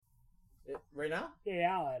Right now?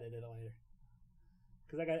 Yeah, I'll edit it later.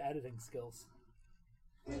 Because I got editing skills.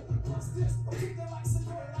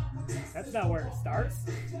 That's not where it starts.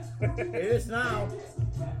 It is now.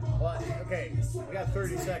 Well, okay, we got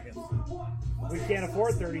 30 seconds. We can't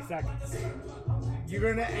afford 30 seconds. You're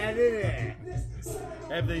going to edit it.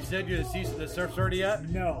 Have they said you the cease and desist already yet?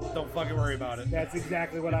 No. Don't fucking worry about it. That's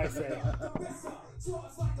exactly what I said.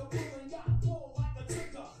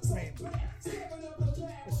 Man,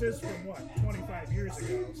 this is from what, 25 years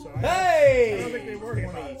ago. So I don't think they worry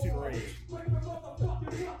about it too much.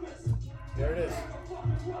 There it is.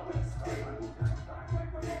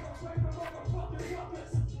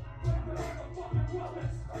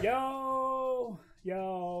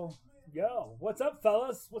 Yo. What's up,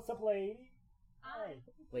 fellas? What's up, lady? Hi.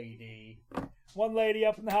 Lady. One lady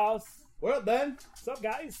up in the house. What up, Ben? What's up,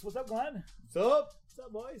 guys? What's up, Glenn? What's up? What's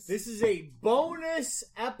up, boys? This is a bonus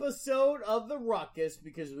episode of the Rukkus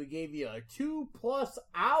because we gave you a 2+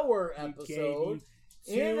 hour episode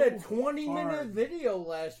and a 20-minute video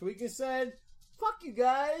last week and said, fuck you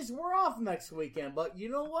guys, we're off next weekend. But you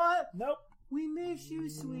know what? Nope. We miss you,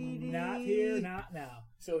 sweetie. Not here, not now.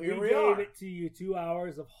 So here we gave are. it to you 2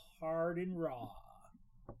 hours of hard and raw.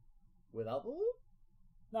 Without the loop?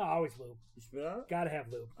 No, always lube. You spit on it? Gotta have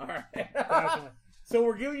lube. All right. Definitely. So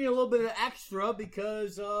we're giving you a little bit of extra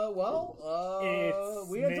because, we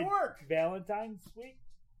had to work. Valentine's week?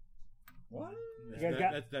 What?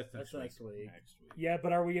 That's That's next week. Yeah,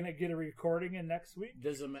 but are we going to get a recording in next week?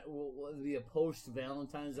 Doesn't matter. Will it be a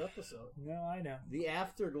post-Valentine's episode? No, I know. The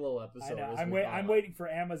Afterglow episode. I know. I'm waiting for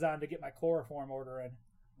Amazon to get my chloroform order in.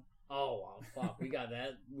 Oh, well, fuck. We got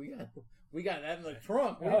that. We got that in the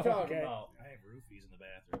trunk. What are you talking about? I have roofies in the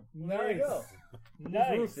bathroom. Well, there you go. Nice.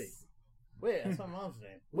 Who's Ruthie? Wait, that's my mom's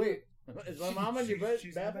name. Wait, is my mom in your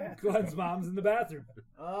bathroom? Glenn's mom's in the bathroom.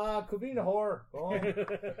 Could be a whore. Oh.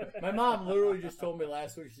 My mom literally just told me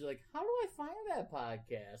last week, she's like, how do I find that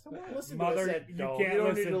podcast? I want to listen to it. I said, you don't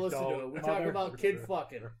need to listen to it. We talk about kid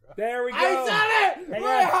fucking. There we go. I said it! Wait,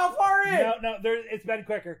 how far in? No, it's been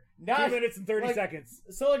quicker. 2 minutes and 30 seconds.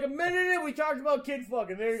 So like a minute in, we talked about kid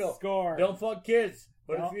fucking. There you go. Score. Don't fuck kids.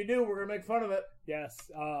 But No. if you do, we're going to make fun of it. Yes.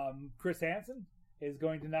 Chris Hansen is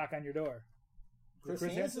going to knock on your door. Chris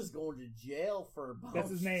Hansen's going to jail for bounce That's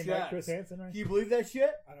his name, checks. right? Chris Hansen, right? Do you believe that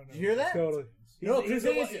shit? I don't know. Did you hear that? Totally. No, Chris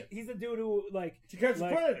Hansen. He's the dude who, To catch a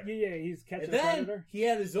predator. Yeah, he's catching And a then predator. he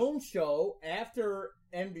had his own show after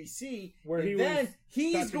NBC, Where he then was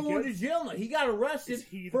he's touching going kids? to jail now. He got arrested Is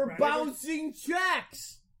he the for predator? bouncing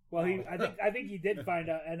checks. Well, I think he did end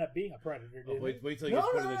up being a predator. Didn't he? Wait till he gets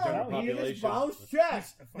put in the general He population. just bounced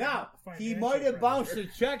checks. He's a Now, he financial might have predator. bounced a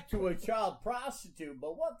check to a child prostitute,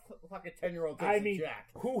 but what fucking 10-year-old takes a check?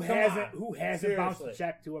 Who Come hasn't on. bounced a Seriously.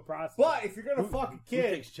 check to a prostitute? But if you're gonna fuck a kid,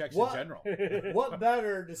 Who takes checks what, in general? what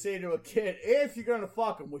better to say to a kid if you're gonna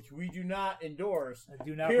fuck him, which we do not endorse. I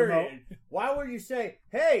do not Period. promote. Why would you say,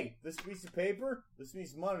 "Hey, this piece of paper, this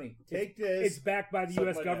piece of money, take this"? It's backed by the Something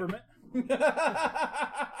U.S. like government.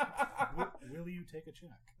 Will you take a check?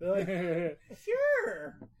 They're like,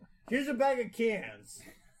 sure. Here's a bag of cans.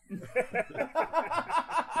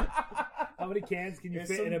 How many cans can you Here's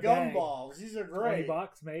fit some in a bag? gumballs. These are great. $20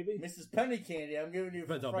 maybe. Mrs. Penny Candy, I'm giving you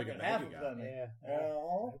Depends how big a fucking bag half you of got. them. Yeah.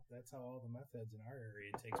 That's how all the meth heads in our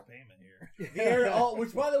area takes payment here. The area,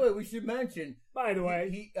 which, by the way, we should mention. By the way,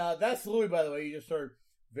 he that's Louie. By the way, you just heard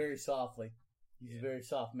very softly. He's a very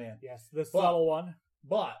soft man. yes, the subtle one.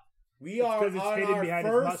 But we are 'cause it's on hidden our behind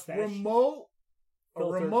his first mustache.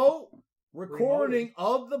 remote recording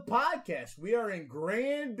of the podcast. We are in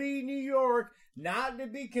Granby, New York, not to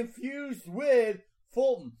be confused with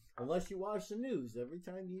Fulton. Unless you watch the news, every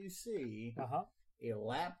time you see a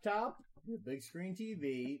laptop, a big screen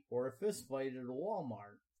TV, or a fist fight at a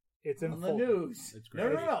Walmart, It's in on the Fulton. news. It's No.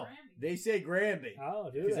 Granby. They say Granby. Oh,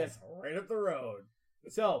 dude. Because that's right up the road.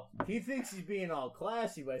 So, he thinks he's being all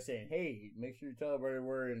classy by saying, hey, make sure you tell everybody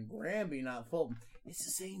we're in Granby, not Fulton. It's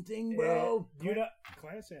the same thing, bro. You know,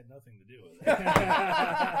 Class had nothing to do with it.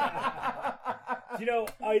 you know,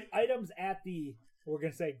 items at the, we're going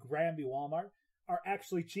to say Granby Walmart, are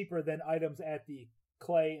actually cheaper than items at the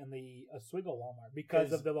Clay and the Oswego Walmart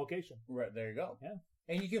because of the location. Right, there you go. Yeah.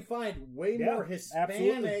 And you can find way Yeah, more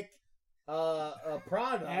Hispanic absolutely.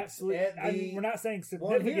 products Absolutely. at I the... mean, we're not saying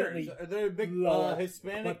Well, here, significantly are there a big lower,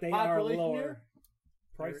 Hispanic but they are population lower here?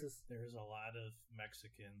 prices. There's a lot of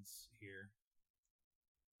Mexicans here.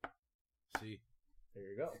 See, There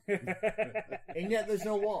you go. And yet there's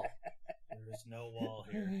no wall. There is no wall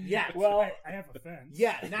here. Yeah. Well, I have a fence.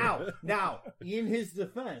 Yeah, now, in his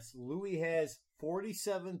defense, Louie has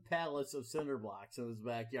 47 pallets of cinder blocks in his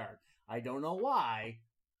backyard. I don't know why,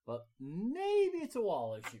 But maybe it's a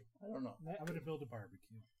wall issue. I don't know. I'm going to build a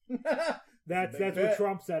barbecue. That's what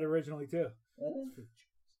Trump said originally too.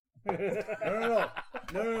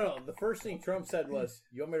 No. The first thing Trump said was,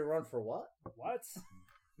 "You want me to run for what?" What?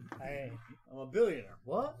 Hey, I'm a billionaire.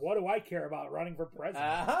 What? What do I care about running for president?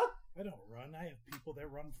 Uh-huh. I don't run. I have people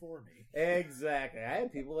that run for me. Exactly. I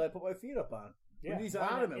have people that I put my feet up on. Yeah. When he's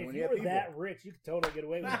ottoman, if when you you have were people. that rich, you could totally get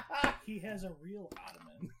away with it. He has a real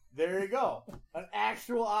ottoman. There you go. An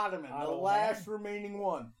actual ottoman. The last remaining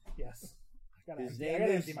one. Yes. His I name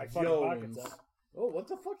gotta is empty my fucking pockets Jones. up. Oh, what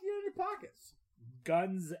the fuck you in your pockets?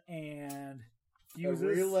 Guns and fuses. A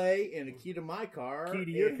relay and a key to my car. Key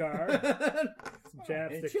to your car. Some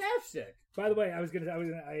chapstick. And chapstick. By the way, I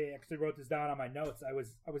actually wrote this down on my notes. I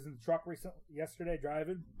was in the truck yesterday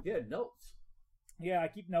driving. Yeah, notes. Yeah, I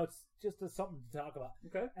keep notes just as something to talk about.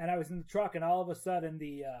 Okay. And I was in the truck, and all of a sudden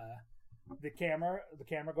the camera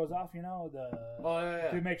goes off.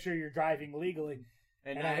 To make sure you're driving legally.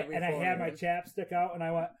 And I had my chapstick out, and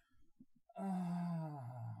I went,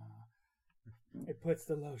 it puts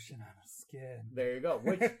the lotion on the skin. There you go.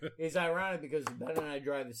 Which is ironic because Ben and I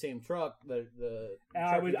drive the same truck.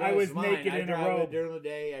 I was naked in a robe. I drive it during the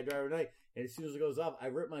day. I drive at night. And as soon as it goes off, I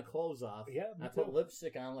rip my clothes off. Yeah, I put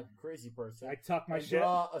lipstick on like a crazy person. I tuck my shit.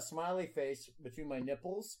 Draw a smiley face between my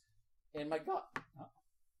nipples and my gut. Oh.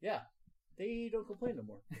 Yeah. They don't complain no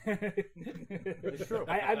more. It's true.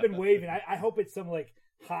 I've been waving. I hope it's some like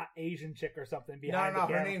hot Asian chick or something behind the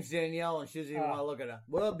camera. Her name's Danielle, and she doesn't even want to look at her.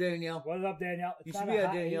 What up, Danielle? What up, Danielle? You should be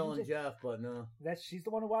at Danielle and Jeff, but no. She's the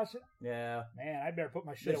one who watched it? Yeah. Man, I better put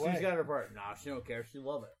my shit away. She's got her part. Nah, she don't care. She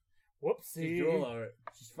love it. Whoopsie. She's drool over it.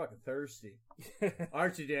 She's fucking thirsty.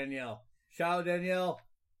 Aren't you, Danielle? Shout out, Danielle.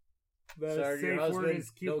 Sorry, your husband.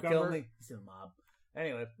 Don't kill me. He's in the mob.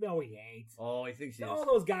 Anyway. No, he ain't. Oh, he thinks he is. All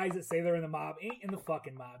those guys that say they're in the mob ain't in the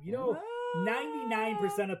fucking mob.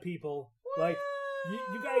 99% of people, like,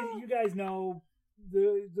 you guys know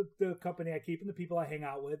the company I keep and the people I hang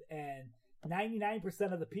out with, and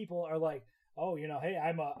 99% of the people are like, oh, hey,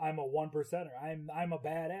 I'm a 1%er. I'm a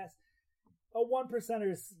badass. A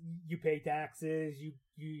 1%er is you pay taxes,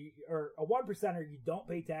 or a 1%er you don't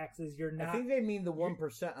pay taxes. You're not. I think they mean the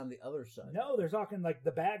 1% on the other side. No, they're talking like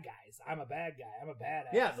the bad guys. I'm a bad guy. I'm a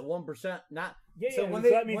badass. Yeah, the 1%, not. Yeah, so when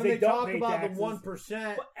they talk about the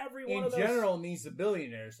 1%, in general means the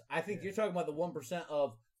billionaires. I think you're talking about the 1%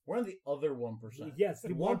 of. We're in the other 1%. Yes, the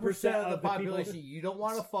 1% of the population you don't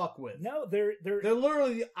want to fuck with. No, they're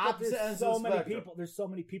literally the opposite ends of the spectrum. There's so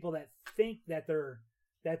many people that think that they're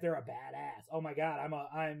a badass. Oh my god,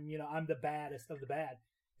 I'm the baddest of the bad.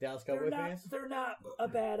 Dallas Cowboy fans? They're not a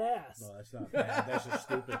badass. No, that's not bad. That's just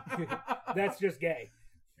stupid. That's just gay.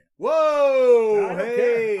 Whoa!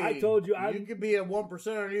 Hey, I told you. You could be a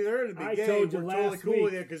 1% on either end and be gay. Told you we're last totally cool week.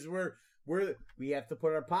 with it because we have to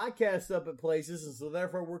put our podcast up at places, and so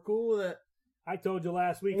therefore we're cool with it. I told you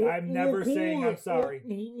last week. I'm never saying I'm sorry.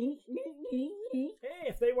 Hey,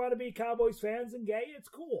 if they want to be Cowboys fans and gay, it's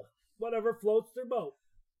cool. Whatever floats their boat.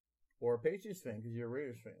 Or a Patriots fan because you're a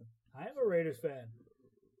Raiders fan. I am a Raiders fan.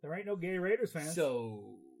 There ain't no gay Raiders fans.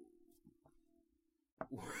 So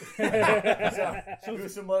do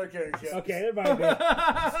some other kind of shit. Okay, it might be. Is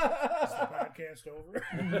the podcast over?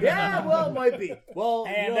 Yeah, well, it might be. Well,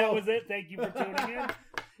 and that was it. Thank you for tuning in.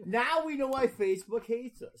 Now we know why Facebook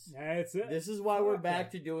hates us. That's it. This is why we're back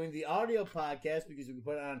to doing the audio podcast because we can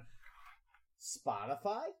put it on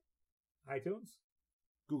Spotify, iTunes,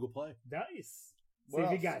 Google Play. Nice. See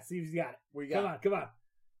if you got it. Come on.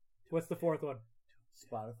 What's the fourth one?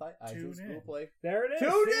 Spotify, iTunes, Google Play. There it is.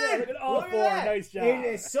 Tune in. Look at all four. Nice job. And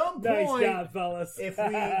at some point, nice job, fellas. If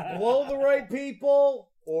we blow the right people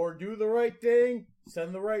or do the right thing,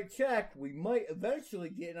 send the right check, we might eventually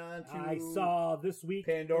get on to I saw this week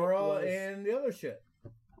Pandora and the other shit.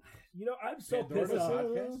 I'm so Pandora's pissed off.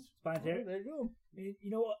 Oh, there you go. You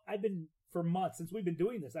know what? I've been, for months, since we've been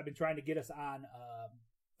doing this, I've been trying to get us on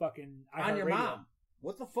fucking on your Radio. mom.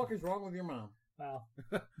 What the fuck is wrong with your mom? Well,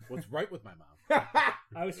 what's right with my mom?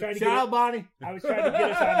 I was trying to Shout out, Bonnie. I was trying to get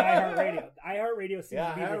us on iHeartRadio. iHeartRadio seems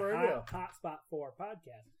to be iHeartRadio. the hot spot for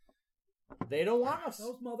podcasts. They don't want us.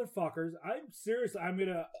 Those motherfuckers. I'm serious. I'm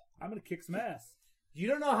gonna kick some ass. You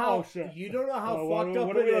don't know how. Shit. You don't know how fucked what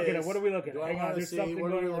up are we it looking is. at? What are we looking Do at? I Hang on, want to there's see? something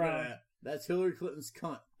What are we going looking around. at? That's Hillary Clinton's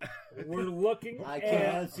cunt. We're looking. I at...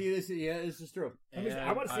 can't see this. Yeah, this is true.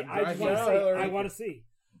 I want to see. I want to see.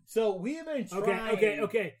 So we have been trying.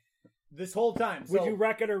 Okay. This whole time. Would you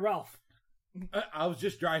wreck it or Ralph? I was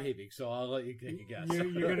just dry heaving, so I'll let you take a guess.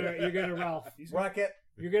 You're gonna Ralph. Wreck it.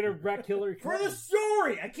 You're gonna wreck Hillary For Clinton. the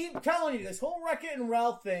story. I keep telling you, this whole Wreck It and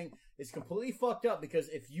Ralph thing is completely fucked up because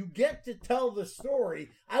if you get to tell the story,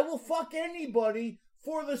 I will fuck anybody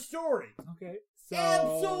for the story. Okay. So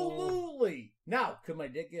Absolutely. Now, could my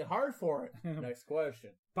dick get hard for it? Next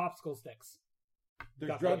question. popsicle sticks.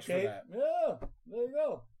 There's drugs for that. Yeah, there you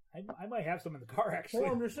go. I might have some in the car actually.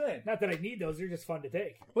 Well, I'm just saying. Not that I need those; they're just fun to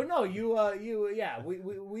take. But no,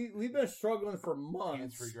 we've been struggling for months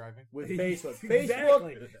Hands-free driving with Facebook.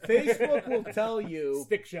 Exactly. Facebook will tell you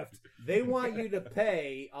Stick shift. they want you to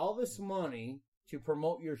pay all this money to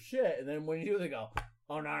promote your shit, and then when you do, they go,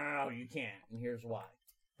 "Oh no, you can't." And here's why.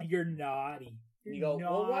 You're naughty. You go,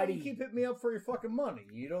 well, why do you keep hitting me up for your fucking money?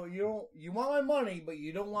 You want my money, but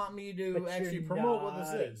you don't want me to actually promote what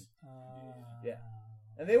this is. Yeah.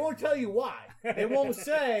 And they won't tell you why. They won't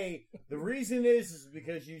say the reason is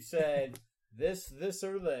because you said this,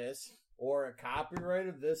 or this, or a copyright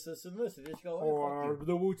of this, and this. They just go, or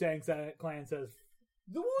the Wu-Tang Clan says.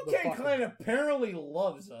 The Wu-Tang Clan apparently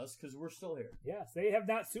loves us because we're still here. Yes, they have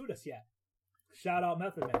not sued us yet. Shout out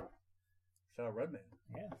Method Man. Shout out Redman.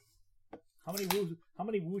 Yeah. How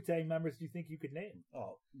many Wu-Tang members do you think you could name?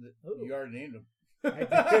 Oh, you already named them.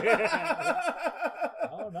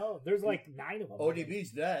 Oh no, there's like 9 of them. ODB's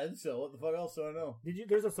dead, so what the fuck else do I know?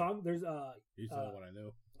 There's a song. There's He's the only one I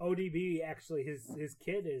knew. ODB actually. His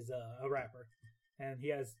kid is a rapper, and he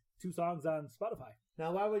has 2 songs on Spotify.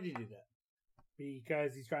 Now, why would you do that?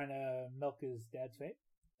 Because he's trying to milk his dad's fame.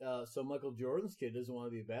 So Michael Jordan's kid doesn't want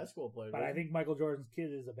to be a basketball player. But I think Michael Jordan's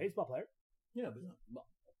kid is a baseball player. Yeah, but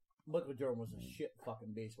Michael Jordan was a shit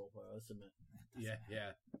fucking baseball player. Let's admit. Yeah.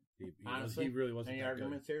 Honestly, he really wasn't. Any that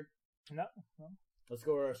arguments good. here? No. Let's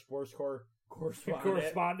go to our sports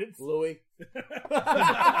Correspondence. Louie. What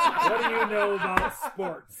do you know about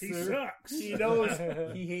sports? He sucks. He knows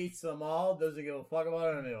he hates them all. Doesn't give a fuck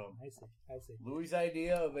about any of them. I see. Louie's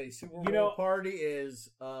idea of a Super Bowl party is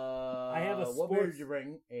I have a what beer did you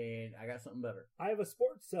bring? And I got something better. I have a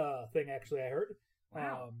sports thing actually. I heard.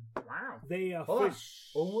 Wow. They Hold on.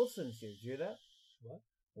 Owen Wilson is here. Did you hear that? What?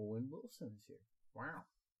 Owen Wilson is here. Wow.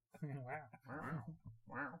 Yes.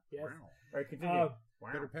 All right, continue.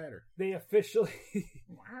 Pitter patter. They officially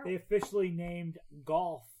named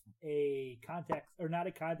golf a contact, or not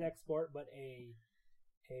a contact sport, but a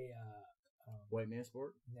white man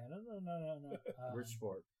sport. No. Rich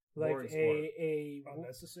sport. Like Boring a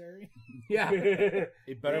Unnecessary. Yeah.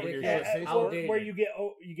 It better when you're where you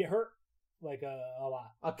get hurt like a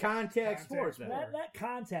lot. A contact sport. Not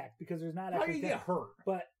contact, because there's not. How do you get hurt?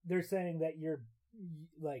 But they're saying that you're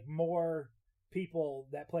like more people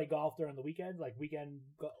that play golf during the weekend, like weekend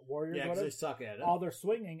warriors. Yeah, because they suck at it. All they're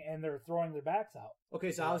swinging and they're throwing their backs out.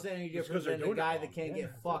 Okay, so how's that any different than the guy that can't Yeah.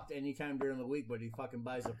 get fucked anytime during the week, but he fucking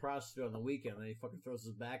buys a prostitute on the weekend and he fucking throws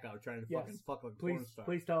his back out trying to fucking fuck like a porn star?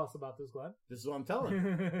 Please tell us about this, Glenn. This is what I'm telling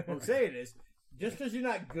you. What I'm saying is, just because you're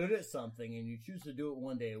not good at something and you choose to do it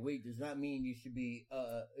one day a week does not mean you should be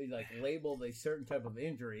like labeled a certain type of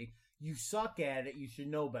injury. You suck at it. You should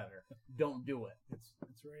know better. Don't do it.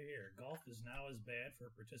 It's right here. Golf is now as bad for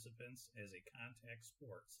participants as a contact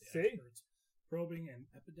sport. The See? experts probing an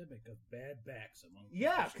epidemic of bad backs among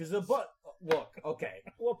Yeah, because the look, okay.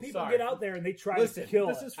 Well, people Sorry. get out there and they try Listen, to kill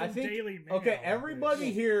This it. is from I think Daily Mail. okay.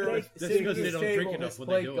 Everybody here That's sitting because at they this don't drink table enough has when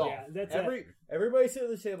they played do it. golf. Yeah, that's Everybody sitting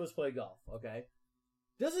at this table has played golf. Okay,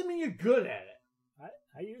 doesn't mean you're good at it.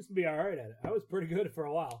 I used to be all right at it. I was pretty good for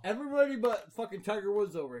a while. Everybody but fucking Tiger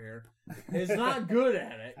Woods over here is not good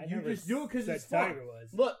at it. I You never just do it because said it's fun. Tiger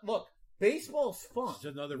Woods. Look, baseball's fun. It's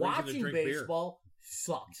another reason to Watching drink beer. baseball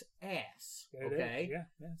sucks ass. It Okay, is,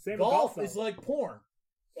 yeah. Same with golf though. is like porn.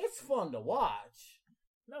 It's fun to watch.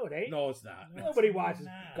 No, it ain't. No, it's not. Nobody watches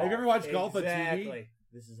Nah. golf. Have you ever watched golf on Exactly. TV?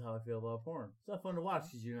 This is how I feel about porn. It's not fun to watch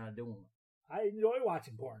because you're not doing it. I enjoy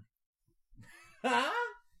watching porn. Huh?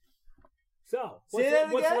 So, Say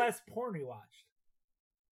that what's the again? last porn you watched?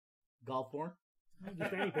 Golf porn?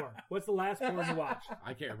 Just any porn. What's the last porn you watched?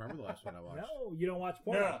 I can't remember the last one I watched. No, you don't watch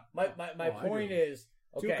porn. No. My Oh, I point do. is,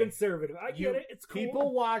 Too okay, conservative. I get it. It's cool.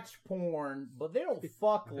 people watch porn, but they don't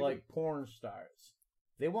fuck I think like porn stars.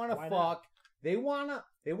 They want to Why fuck. not? They want.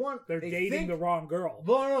 They're they dating think, the wrong girl.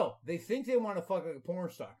 No. They think they want to fuck like a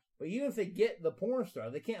porn star, but even if they get the porn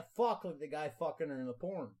star, they can't fuck like the guy fucking her in the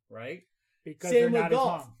porn, right? Because Same they're with not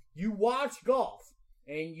golf. as hung. You watch golf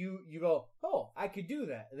and you go, oh, I could do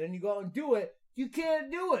that. And then you go out and do it. You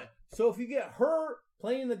can't do it. So if you get hurt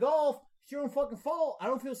playing the golf, it's your own fucking fault. I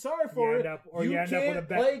don't feel sorry for it. You end up with a can't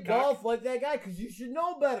bet- play cock. golf like that guy because you should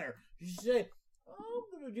know better. You should say,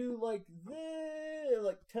 I'm going to do like this,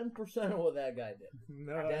 like 10% of what that guy did.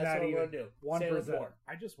 No, That's not what I'm even. going to do. 1%. Same with porn.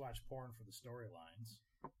 I just watch porn for the storylines.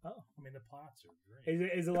 Oh. I mean, the plots are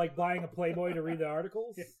great. Is it like buying a Playboy to read the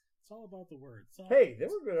articles? It's all about the words. Hey, there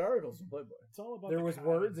were good articles in Playboy. It's all about There was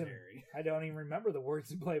words, and I don't even remember the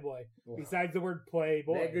words in Playboy. Besides the word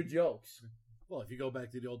Playboy. They had good jokes. Well, if you go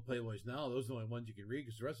back to the old Playboys now, those are the only ones you can read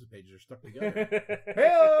because the rest of the pages are stuck together.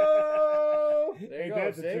 Hey-o! There you go.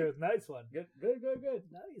 That's the truth. Nice one. Good.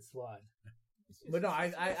 Nice one. But no,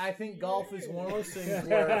 I think golf is one of those things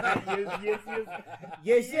where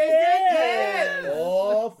yes.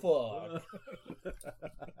 Oh fuck!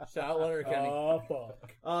 Shout out Letterkenny. Oh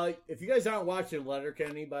fuck! If you guys aren't watching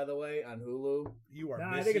Letterkenny, by the way, on Hulu, You are No,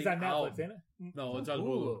 missing I think it's on Netflix, out. isn't it? No, it's on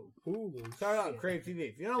Hulu. Hulu. Start out on Crave TV.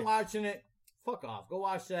 If you're not watching it, fuck off. Go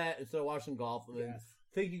watch that instead of watching golf. And then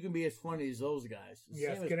think you can be as funny as those guys. It's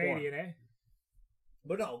Yes, same as Canadian, porn. eh?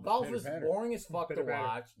 But no, golf is boring as fuck to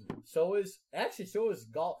watch. So is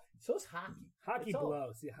golf. So is hockey. Hockey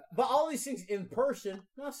blows. Yeah. But all these things in person,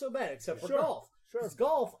 not so bad, except for golf. Sure. Because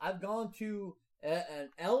golf, I've gone to an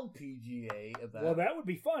LPGA event. Well, that would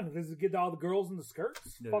be fun. Does it get all the girls in the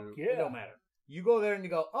skirts? No, Fuck yeah. It don't matter. You go there and you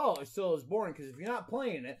go, oh, it still is boring. Because if you're not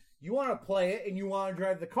playing it, you want to play it and you want to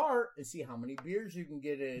drive the cart and see how many beers you can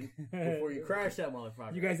get in before you crash that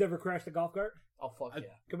motherfucker. You guys ever crashed a golf cart? Oh, fuck yeah.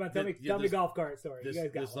 Come on, tell me golf cart story. This, you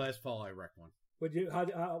guys got this one. last fall, I wrecked one.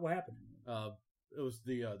 What happened? It was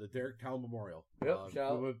the Derek Town Memorial. Yep,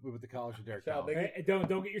 shout. We went to college in Derek Shout, Town. Hey, don't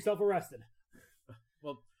get yourself arrested.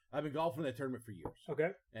 Well, I've been golfing in that tournament for years. Okay.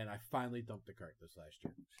 And I finally dumped the cart this last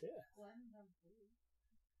year. Yeah.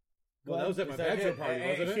 Well, that was at my bachelor party,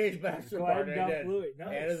 wasn't it? She's bachelor party. Louie. Nice.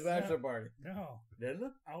 Anna's bachelor party. No. Didn't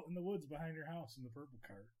it? Out in the woods behind your house in the purple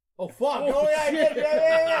cart. Oh, fuck. Oh,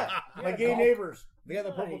 yeah. My gay neighbors. They got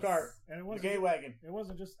the purple cart. And it The wasn't, gay wagon. it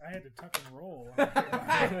wasn't just, I had to tuck and roll.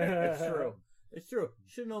 It's true. It's true.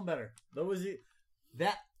 Should have known better. That was it.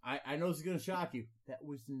 I know this is going to shock you. That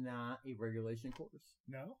was not a regulation course.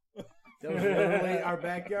 No? That was literally our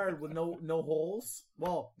backyard with no holes.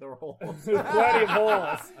 Well, there were holes. Plenty of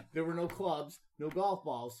holes. There were no clubs, no golf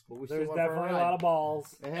balls, but we There's still went for definitely a a lot ride. of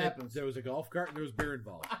balls. It happens. There was a golf cart and there was beer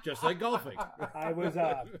involved, just like golfing. I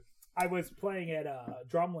was playing at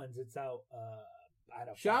Drumlin's. It's out. I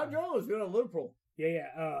don't. Shout Joe was going to Liverpool.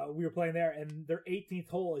 Yeah. We were playing there, and their 18th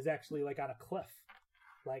hole is actually like on a cliff.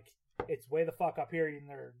 Like it's way the fuck up here in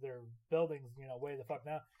their buildings. Way the fuck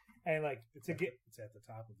now. And like it's at the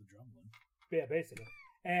top of the drumlin. Yeah, basically.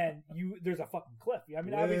 And there's a fucking cliff. I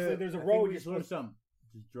mean, Yeah, obviously there's a I road. think we just learned something.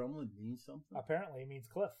 Does drumlin mean something? Apparently, it means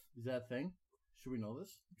cliff. Is that a thing? Should we know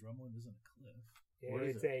this? Drumlin isn't a cliff. What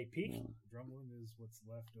is It's a peak. Drumlin is what's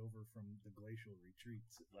left over from the glacial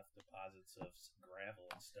retreats. It left deposits of gravel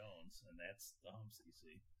and stones, and that's the humps that you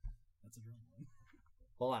see. That's a drumlin.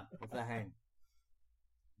 Hold on. What's that hang?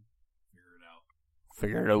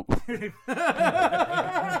 Figure it out.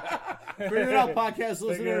 Figure it out, podcast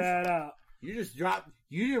listeners. Figure that out. You just dropped.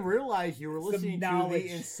 You didn't realize you were listening to knowledge. the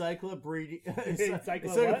Encyclopedia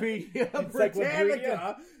Encyclopedia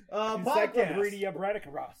Britannica podcast. Encyclopedia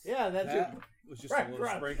Britannica. Yeah, that's it. Was just a little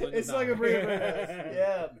sprinkling. It's like a bread.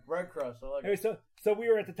 Yeah, bread crust. I like Anyway, it. so we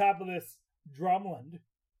were at the top of this drumland.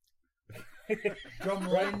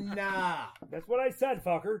 Drumlin. That's what I said,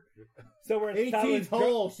 fucker. So we're at the top of 18th this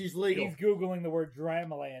hole. She's legal. He's googling the word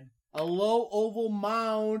drumland. A low oval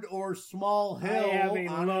mound or small hill I have a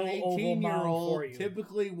on low an oval mound 18-year-old, for you.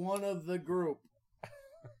 typically one of the group,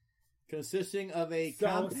 consisting of a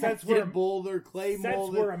Since compacted boulder, clay since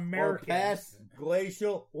molded, we're or Americans, past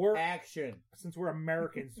glacial action. Since we're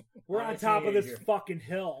Americans, we're I'm on a top of this teenager. fucking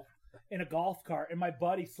hill in a golf cart, and my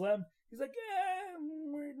buddy Slim, he's like,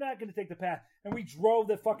 we're not going to take the path. And we drove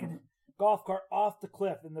the fucking golf cart off the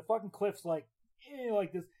cliff, and the fucking cliff's like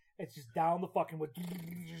this. It's just down the fucking wood.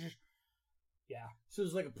 Yeah. So it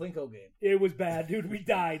was like a Plinko game. It was bad, dude. We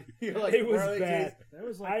died. Like, it was where are they bad. That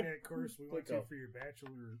was like that course we went to Plinko. for your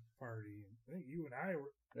bachelor party. I think you and I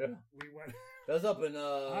were. Yeah. We went. That was up in.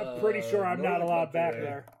 I'm pretty sure I'm not Northern allowed back country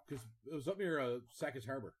there. Because it was up near Sackets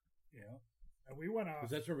Harbor. Yeah. And we went off.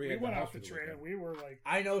 'Cause that's where we we had went the off house the for the trail. weekend. We were like.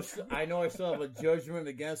 I know. I still have a judgment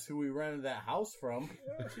against who we rented that house from.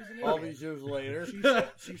 She's an All idiot. these years later,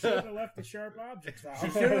 She should have left the sharp objects out. she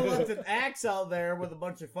should have left an axe out there with a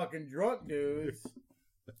bunch of fucking drunk dudes.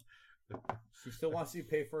 She still wants you to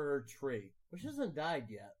pay for her tree, which hasn't died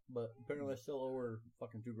yet, but apparently I still owe her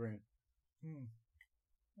fucking $2,000.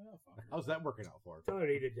 Well, fuck her. How's that working out for her? Tell her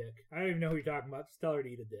to eat a dick. I don't even know who you're talking about. Just tell her to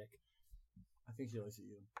eat a dick. I think she likes it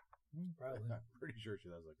you. Probably. I'm pretty sure she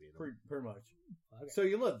does like the Pretty much. Okay. So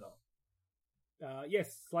you live though.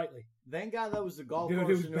 Yes, slightly. Thank God that was the golf Dude, it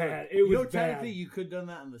course. was in New York. bad. It You was know, bad. technically, you could have done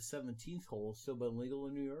that on the 17th hole. Still been legal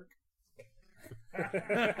in New York.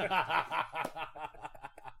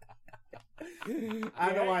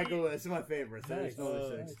 I don't want to go. It's my favorite. So Nice.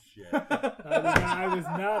 Shit. I was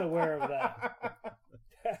not aware of that.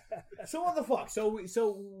 So what the fuck? So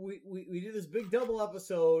we did this big double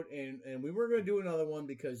episode, and we were going to do another one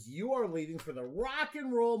because you are leaving for the Rock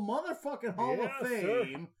and Roll motherfucking Hall of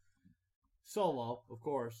Fame. Solo, of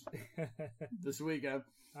course, this weekend.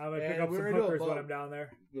 I'm going to pick up some hookers when I'm down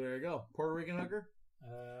there. There you go. Puerto Rican hooker?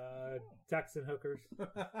 Texan hookers.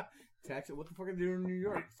 Texas? What the fuck are they doing in New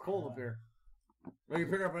York? It's cold up here. Or you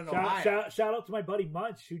pick up in Ohio. Shout out to my buddy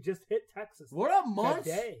Munch, who just hit Texas. What up, Munch?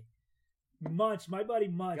 Today. Munch, my buddy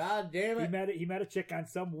Munch. God damn it. He met a chick on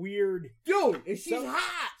some weird... Dude, she's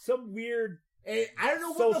hot! Some weird... I don't know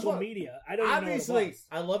what social the fuck. Media. I don't Obviously, know what it was.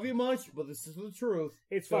 I love you, Munch, but this is the truth.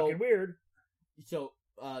 It's fucking weird. So,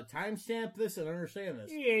 timestamp this and understand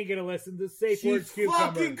this. You ain't gonna listen to safe She's words. She's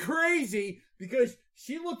fucking crazy because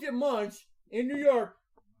she looked at Munch in New York.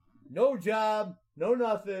 No job, no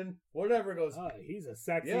nothing, whatever. Goes, he's a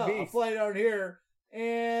sexy beast. I'll fly down here,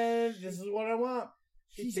 and this is what I want.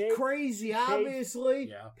 She's crazy, obviously.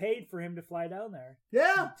 Yeah. Paid for him to fly down there.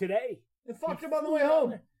 Yeah. Today. And fucked him on the way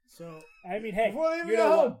home. So, I mean, hey, before they even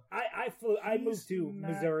got home. I moved to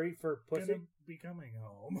Missouri for pussy. Be coming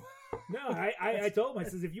home. No, I told him, I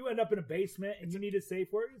says, if you end up in a basement and you need a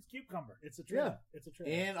safe word, it's cucumber. It's a trend. Yeah. It's a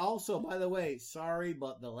trend. And also, by the way, sorry,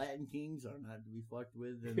 but the Latin Kings are not to be fucked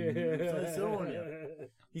with. And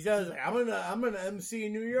he says, I'm gonna MC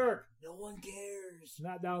in New York. No one cares.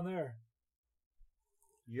 Not down there.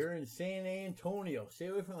 You're in San Antonio. Stay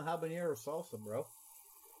away from the habanero salsa, bro.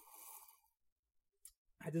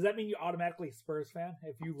 Does that mean you're automatically a Spurs fan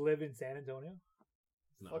if you live in San Antonio?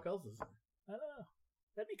 No. What else is there? I don't know.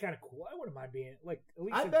 That'd be kind of cool. I wouldn't mind being like at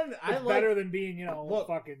least it's better than being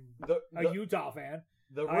a Utah fan.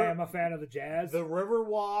 I am a fan of the Jazz. The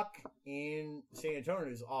Riverwalk in San Antonio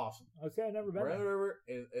is awesome. Okay, I've never been there. River,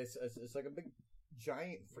 it's like a big,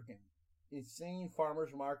 giant, freaking insane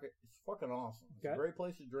farmer's market. It's fucking awesome. It's a great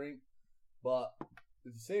place to drink, but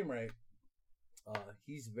at the same rate,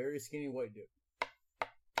 he's a very skinny white dude.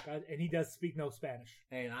 And he does speak no Spanish.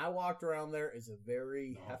 And I walked around there as a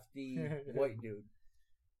very hefty white dude.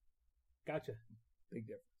 Gotcha. Big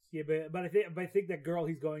difference. Yeah, but I think that girl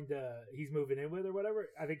he's moving in with or whatever,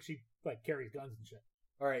 I think she like carries guns and shit.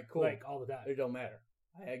 All right, cool. Like all the time. It don't matter.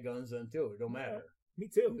 I had guns then too. It don't matter. Me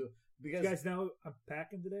too. Because you guys know I'm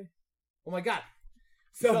packing today. Oh my god.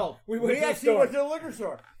 So we actually went to the liquor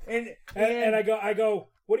store. And I go,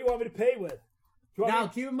 what do you want me to pay with? Now,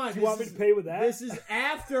 keep in mind, do you want me to pay with that? This is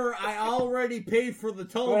after I already paid for the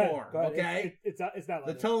Tullamore, okay? It's not like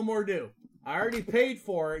the Tullamore due. I already paid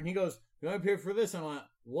for it, and he goes, you want to pay for this? I'm like,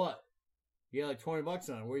 what? You got like $20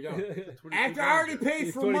 on it. Where you going? After I already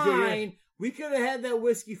paid for mine, we could have had that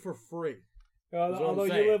whiskey for free. Although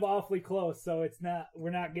you live awfully close, so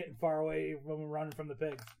we're not getting far away when we're running from the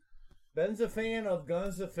pigs. Ben's a fan of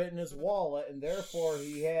guns that fit in his wallet, and therefore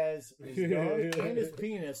he has his gun and his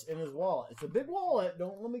penis in his wallet. It's a big wallet.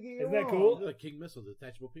 Don't let me get you wrong. Isn't that cool? It's like King Missile,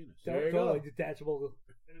 detachable penis. Totally detachable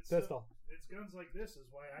pistol. It's guns like this is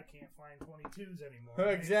why I can't find 22s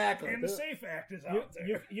anymore. Exactly. And the SAFE Act is out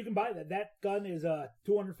there. You can buy that. That gun is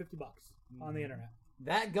 $250 on the internet.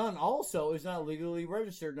 That gun also is not legally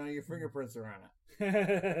registered. None of your fingerprints are on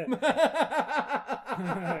it.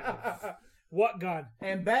 What gun?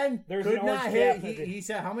 And Ben could not hit. He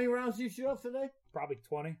said, how many rounds did you shoot off today? Probably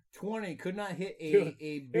 20. 20. Could not hit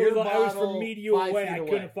a beer bottle. I was from me to you away. I away.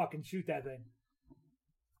 couldn't fucking shoot that thing.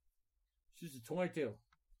 Shoots a 22.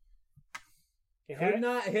 Could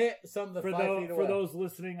not hit something 5 feet away. For those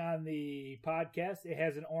listening on the podcast, it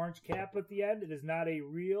has an orange cap at the end. It is not a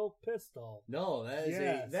real pistol. No,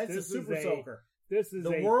 that's a super soaker. This is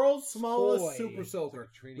the world's smallest super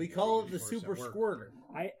soaker. We call it the super squirter.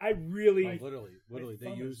 I really, like literally, they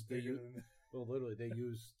use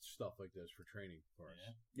stuff like this for training for us.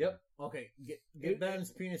 Yep. Okay, get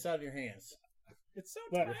Ben's penis out of your hands. It's so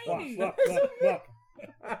tiny. Look.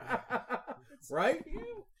 Right?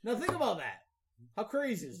 Now think about that. How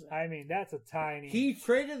crazy is that? I mean, that's a tiny. He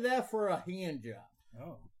traded that for a hand job.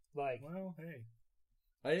 Oh, well, hey.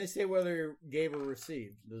 I didn't say whether he gave or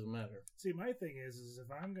received. Doesn't matter. See, my thing is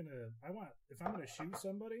if I'm gonna shoot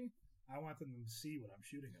somebody, I want them to see what I'm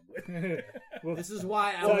shooting them with. Well, this is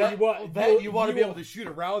why you want to be able to shoot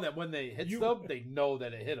around that when they hit them, they know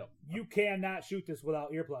that it hit them. You cannot shoot this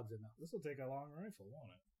without earplugs in them. This will take a long rifle, won't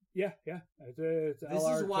it? Yeah. This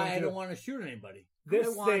is why I don't want to shoot anybody.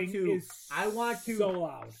 This thing is I want to so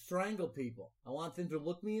loud. Strangle people. I want them to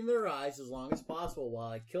look me in their eyes as long as possible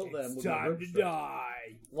while I kill them. It's time to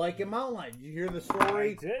die. Like in Mountain Lion. Did you hear the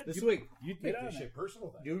story this week? You take this shit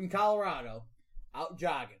personal then. Dude in Colorado, out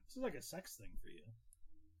jogging. This is like a sex thing for you.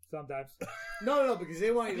 Sometimes. No, because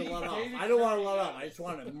they want you to let up. I don't want to let up. I just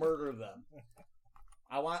want to murder them.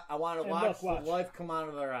 I want to watch the life come out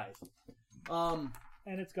of their eyes.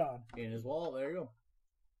 And it's gone. In his wallet. There you go.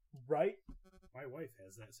 Right? My wife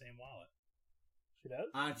has that same wallet. She does?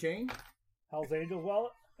 On a chain? Hell's Angels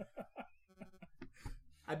wallet?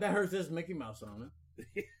 I bet hers says Mickey Mouse on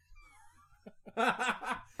it.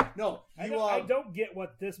 No, I don't get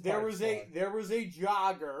what this. There was a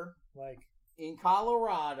jogger in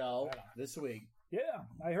Colorado this week. Yeah,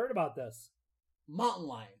 I heard about this. Mountain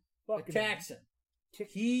lion attacks him.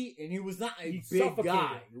 He was not a big suffocated.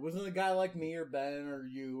 guy. He wasn't a guy like me or Ben or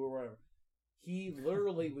you or whatever. He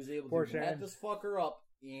literally was able to get this fucker up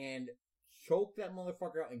and choke that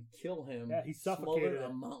motherfucker out and kill him. Yeah, he suffocated a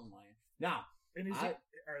mountain lion. Now, and are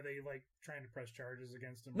they like trying to press charges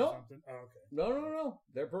against him or something? Oh, okay. No.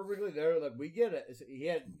 They're like, we get it. He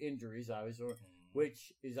had injuries, obviously,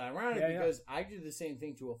 which is ironic because I did the same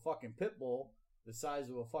thing to a fucking pit bull the size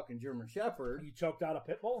of a fucking German Shepherd. You choked out a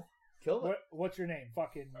pit bull? Killed it. What's your name?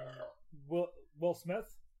 Fucking Will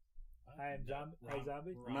Smith? I am Zombie.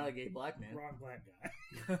 I'm not a gay black man. Wrong black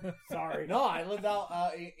guy. Sorry. No, I lived out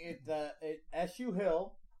at SU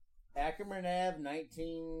Hill, Ackerman Ave,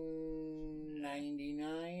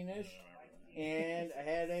 1999-ish, and I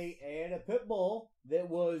had a pit bull that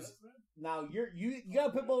was. Now you got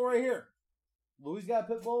a pit bull right here. Louie's got a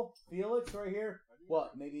pit bull. Felix right here.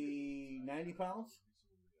 What? Maybe 90 pounds?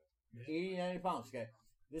 80, 90 pounds. Okay.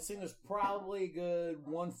 This thing is probably a good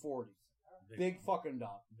 140. Big fucking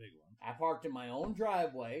dog. Big one. I parked in my own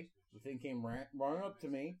driveway. The thing came running up to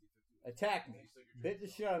me, attacked me, bit the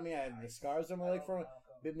shit out of me. I had the scars on my leg from it.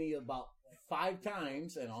 Bit me about 5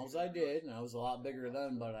 times, and all I did, and I was a lot bigger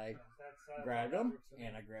then, but I grabbed him,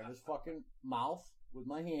 and I grabbed his fucking mouth with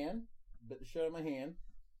my hand, bit the shit out of my hand,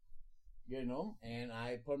 and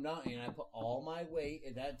I put him down, and I put all my weight,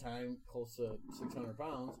 at that time, close to 600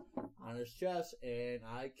 pounds, on his chest, and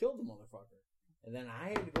I killed the motherfucker. And then I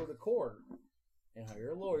had to go to court and hire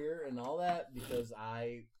a lawyer and all that because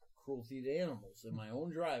I cruelty to animals in my own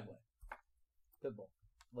driveway. Pitbull.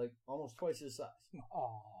 Like almost twice his size.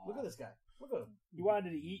 Aww. Look at this guy. Look at him. He wanted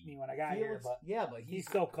to eat me when I got here, but he's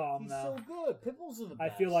so calm now. He's so good. Pitbulls are the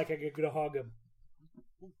best. I feel like I could go hug him.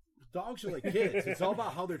 Dogs are like kids. It's all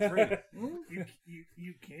about how they're trained.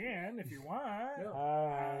 You can if you want.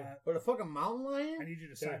 But a fucking mountain lion? I need you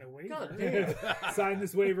to sign a waiver. God damn. Sign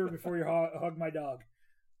this waiver before you hug my dog.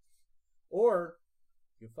 Or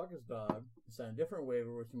you fuck his dog and sign a different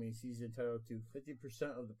waiver, which means he's entitled to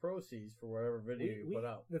 50% of the proceeds for whatever video you put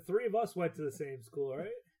out. The 3 of us went to the same school,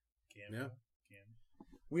 right? Yeah.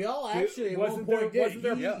 We all actually at one point did.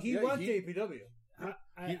 He went to APW.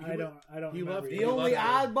 I don't he remember. The only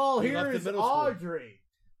oddball here is Audrey.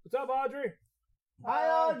 What's up, Audrey? Hi,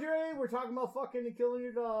 Audrey. We're talking about fucking and killing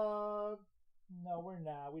your dog. No, we're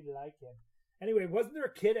not. We like him. Anyway, wasn't there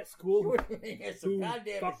a kid at school who fucked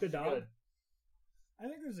the dog? Good. I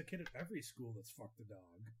think there's a kid at every school that's fucked a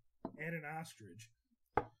dog. And an ostrich.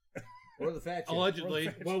 Or the fat chick.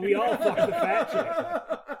 Allegedly. Well, we all fucked the fat chick.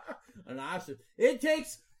 An ostrich. It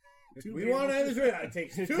takes... We want to end this right now. It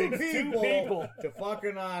takes two people to fuck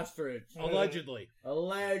an ostrich. Allegedly.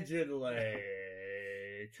 To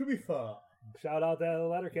be fun. Shout out that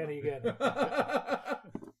Letterkenny again.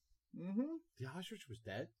 Mm-hmm. The ostrich was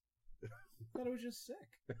dead? I thought it was just sick.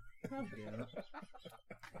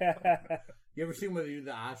 You ever seen where they do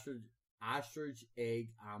the ostrich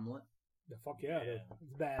egg omelet? The fuck yeah. It's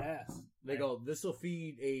badass. They go, this will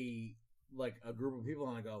feed a group of people,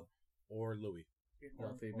 and I go, or Louie.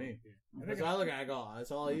 That'll feed me. Because I look at it, I go,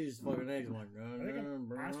 that's all I use is fucking eggs. I'm like, I think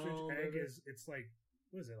an ostrich egg it's like,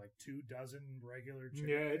 what is it, like 24 regular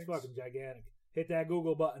chicken eggs? It's fucking gigantic. Hit that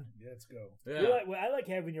Google button. Let's go. Yeah. I like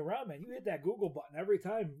having you around, man. You hit that Google button every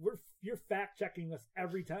time. You're fact checking us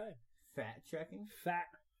every time. Fat checking?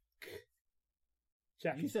 Fact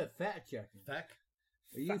checking. You said fat checking. Fact?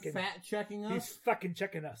 Are you fat checking us? He's fucking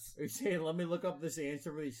checking us. Are you saying, let me look up this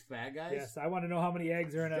answer for these fat guys? Yes, I want to know how many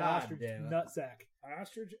eggs are in an ostrich nutsack. An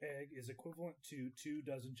ostrich egg is equivalent to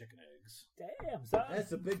 24 chicken eggs. Damn, son.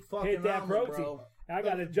 That's a big fucking hit that omelet, protein. bro. I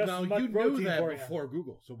got to just now, as much you protein knew that for before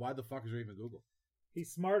Google, so why the fuck is there even Google?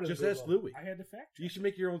 He's smarter Just than ask Google. Louie. I had to fact check. You should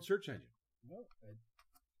make your own search engine. Well,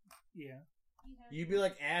 yeah. You'd be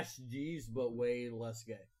like Ask Jeeves, but way less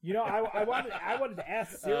gay. You know, I wanted to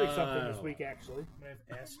ask Siri something this week, actually.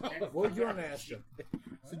 What would you want to ask him?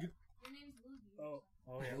 So Your name's Louie.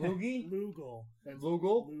 Oh yeah. Loogie? Lugal.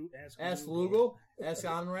 Lugal? Ask Lugal? Ask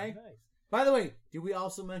Andre? Nice. By the way, did we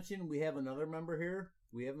also mention we have another member here?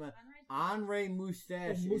 We have Andre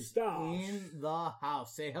Mustache is in the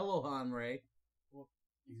house. Say hello, Andre. Well,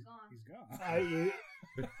 he's gone. I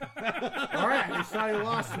All right, I just thought you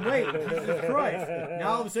lost some weight. Jesus Christ. Now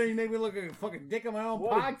all of a sudden you make me look like a fucking dick on my own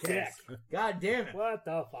What a podcast. dick. God damn it. What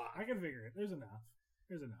the fuck? I can figure it. There's enough.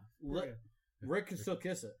 We're good. Rick can still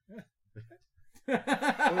kiss it. You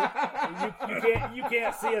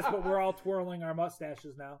can't see us, but we're all twirling our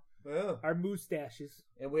mustaches now. Yeah. Our mustaches.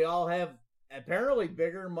 And we all have apparently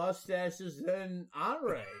bigger mustaches than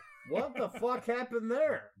Andre. What the fuck happened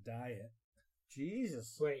there? Diet.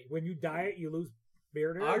 Jesus. Wait, when you diet, you lose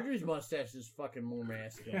beard hair? Audrey's mustache is fucking more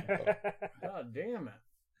masculine. God damn it.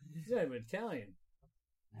 She's not even Italian.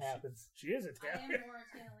 Happens. She is I Italian. am more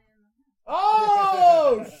Italian.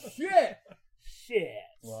 Oh, shit. Shit.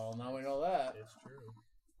 Well, now we know that. It's true.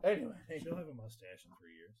 Anyway. She'll have a mustache in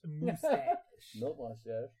 3 years. Mustache. No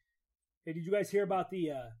mustache. Hey, did you guys hear about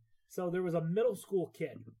the... So there was a middle school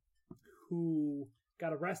kid who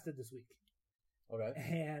got arrested this week. Okay.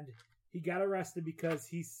 And he got arrested because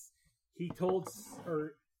he told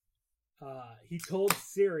Siri,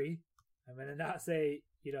 I'm going to not say,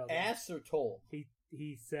 Asked or told? He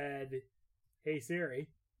said, "Hey Siri,"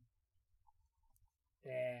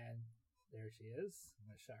 and there she is. I'm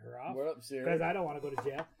gonna shut her off. What up, Siri? Because I don't want to go to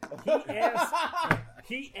jail.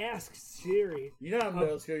 He asked Siri. You're not in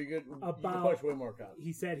middle school. You can punch way more cops.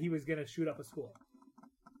 He said he was gonna shoot up a school.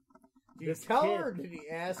 Did you tell her, or did he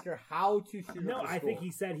ask her how to shoot up a school? No, I think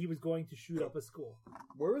he said he was going to shoot up a school.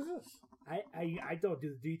 Where was this? I don't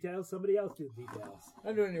do the details. Somebody else do the details.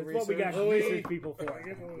 I'm doing your That's research. what we got research people for.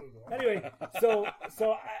 Anyway, so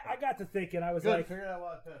I got to thinking. I was Good, like, figure out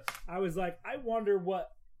what this. I was like, I wonder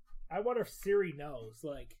if Siri knows,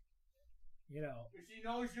 like, If she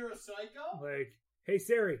knows you're a psycho? like, hey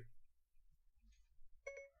Siri,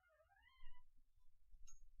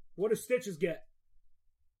 what do stitches get?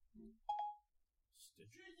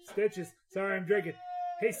 Stitches. Sorry, I'm drinking.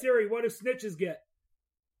 Hey Siri, what do snitches get?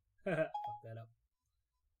 Fuck that up.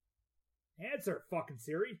 Answer, fucking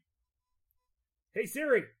Siri. Hey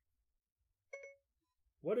Siri,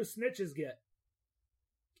 what do snitches get?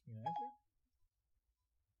 Can you answer?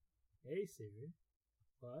 Hey Siri,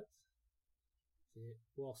 what?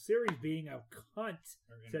 Well, Siri's being a cunt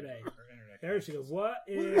today. There she goes. What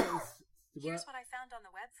is? Here's what I found on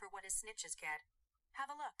the web for what is snitches get. Have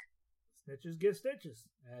a look. Snitches get stitches,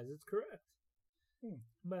 as it's correct.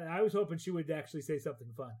 But I was hoping she would actually say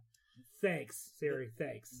something fun. Thanks, Siri.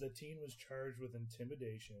 Thanks. The teen was charged with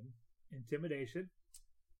intimidation. Intimidation.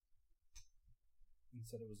 And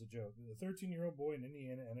said it was a joke. The 13-year-old boy in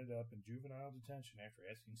Indiana ended up in juvenile detention after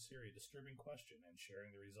asking Siri a disturbing question and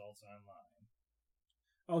sharing the results online.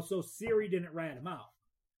 Oh, so Siri didn't rat him out.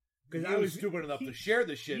 Because I was stupid enough to share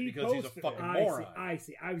this shit because he's a fucking moron. I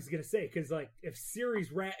see. I was going to say, because like, if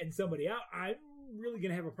Siri's ratting somebody out, I'm really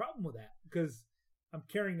going to have a problem with that. Because I'm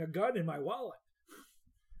carrying a gun in my wallet.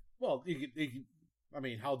 Well, you can, I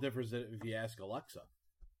mean, how different is it if you ask Alexa?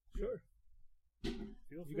 Sure.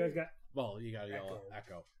 You guys got... Well, you got to yell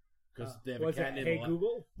Echo. Because they have was a cat it named Hey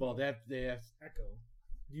Google? Well, they ask Echo.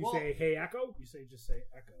 You say Hey Echo? You say just say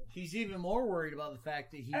Echo. He's even more worried about the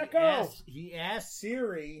fact that Echo! he asked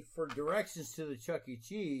Siri for directions to the Chuck E.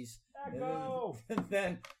 Cheese. Echo! And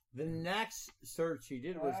then the next search he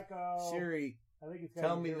did was Echo! Siri, I think it's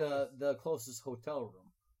tell me the closest hotel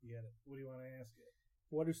room. You got it. What do you want to ask it?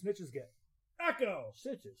 What do snitches get? Echo!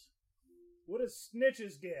 Stitches. What does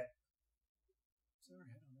snitches get? Sorry, I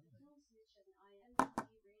don't know.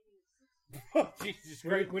 Jesus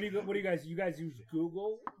What Christ. do you guys? You guys use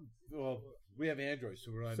Google? Well, we have Android,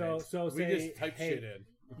 so we're on So we say, just type hey, shit in.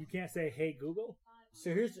 You can't say Hey Google. So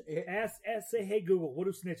here's Say Hey Google. What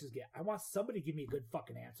do snitches get? I want somebody to give me a good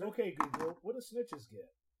fucking answer. Okay, Google. What do snitches get?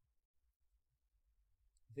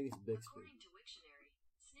 I think it's Bixby. According to Wiktionary,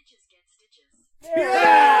 snitches get stitches. Hey!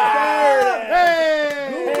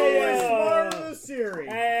 Google Hey, is smarter than Siri.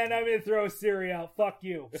 And I'm gonna throw Siri out. Fuck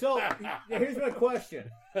you. So here's my question.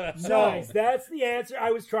 Nice. That's the answer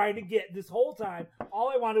I was trying to get this whole time. All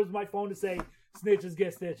I wanted was my phone to say snitches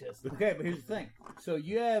get stitches. Okay, but here's the thing. So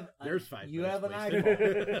you have There's 5 you minutes have an wasted.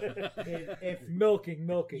 iPhone. if Milking.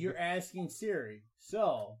 you're asking Siri,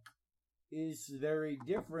 so is there a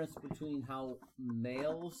difference between how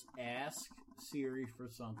males ask Siri for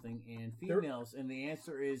something and females? And the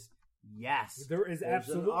answer is yes. There is There's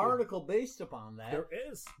absolutely an article based upon that. There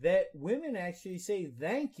is. That women actually say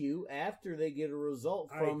thank you after they get a result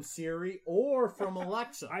from Siri or from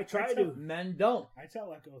Alexa. I try to. Men don't. I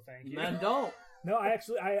tell Echo thank you. Men don't. No, I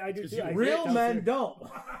do too. Real men don't.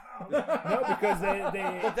 No, because they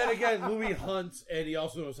But then again, Louie hunts, and he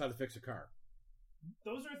also knows how to fix a car.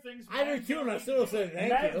 Those are things. I do too, and I still say thank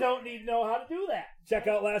men you. don't need to know how to do that. Check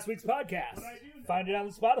out last week's podcast. But I do know. Find it on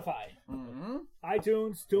Spotify, Mm-hmm.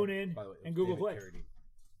 iTunes, TuneIn, By the way, and Google David Play. Carradine.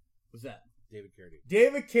 What's that? David Carradine.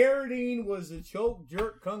 David Carradine was the choke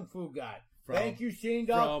jerk kung fu guy. Thank you, Shane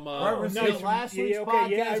Dog. Nice. Last week's podcast.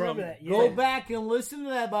 Yeah, I remember that. Go back and listen to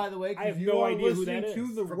that, by the way. I have you no are idea who listening that is.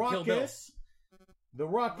 to the From Rukkus. The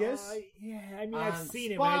Rukkus. Yeah, I mean, I've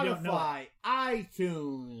seen it, Spotify, but I don't know.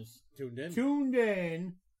 iTunes. Tuned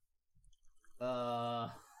in.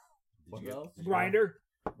 What else? Grinder.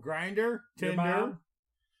 Tinder.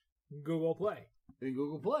 Google Play. And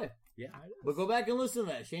Google Play. Yeah. But go back and listen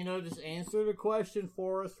to that. Shane Dog just answered a question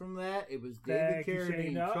for us from that. It was David Thank you, Shane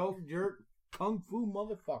Carradine, Dog. choke jerk, kung fu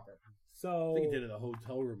motherfucker. So I think he did it in a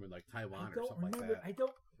hotel room in like Taiwan or something like that. I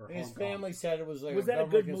don't. Or His Hong Kong. family said it was like Was a that a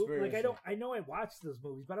government good movie? Like conspiracy. I know I watched those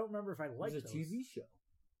movies, but I don't remember if I It liked was a those. TV show.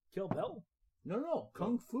 Kill Bill. No.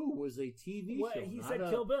 Kung Fu was a TV What show. he not said, a-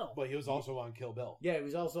 Kill Bill. But he was also on Kill Bill. Yeah, he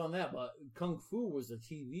was also on that, but Kung Fu was a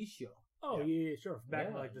TV show. Oh yeah, sure. Back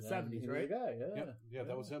in like the Yeah, 70s, he was right? a guy, yeah. Yeah,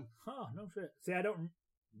 that was him. Huh? No shit. See, I don't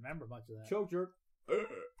remember much of that. Choke jerk.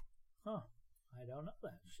 Huh? I don't know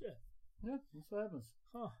that shit. Yeah, that's what happens.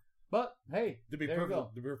 Huh? But hey, To be there you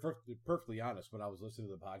go. perfectly honest, when I was listening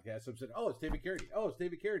to the podcast, I said, "Oh, it's David Carradine. Oh, it's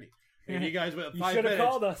David Carradine." And you guys went You 5 should have minutes,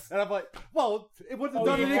 called us. and I'm like, "Well, it wouldn't have Oh,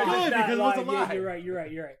 done yeah, any it's good not because it wasn't live. live." Yeah, you're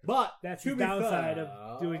right. You're right. But That's to the be downside fair,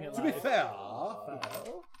 of doing it To be live. fair,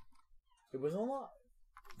 it wasn't live.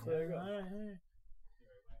 So there you go. All right.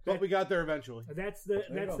 but we got there eventually. That's you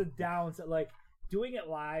the go. downside. Like doing it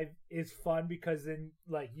live is fun because then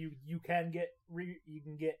like you can get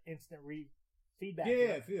instant feedback.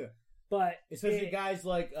 Yeah. But Especially guys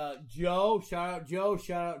like Joe. Shout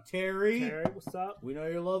out Terry. Terry, what's up? We know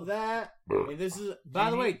you love that. And this is,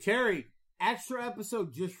 by the way, Terry, extra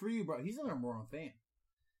episode just for you, bro. He's a number one fan.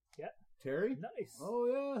 Yep. Terry? Nice. Oh,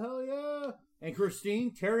 yeah, hell yeah. And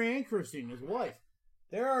Christine, Terry and Christine, his wife.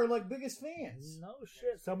 They're our, biggest fans. No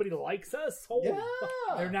shit. Somebody likes us. Holy Yeah.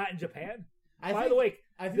 fuck. They're not in Japan. I By think, the way,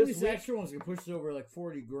 I think this this week- extra one's going to push it over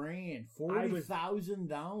 40 grand. 40,000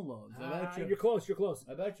 downloads. I bet you. You're close.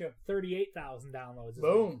 I bet you. 38,000 downloads. this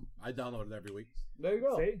Boom. week. I download it every week. There you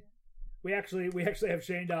go. See, we actually have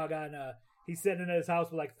Shane Dog on. He's sitting in his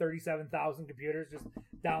house with 37,000 computers, just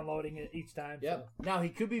downloading it each time. Yep. Now, he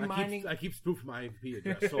could be mining. I keep spoofing my IP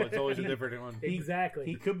address, so it's always a different one. Exactly.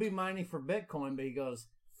 He could be mining for Bitcoin, but he goes,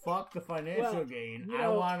 fuck the financial Well, gain. you I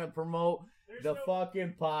know, want to promote the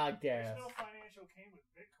fucking podcast. There's no financial gain with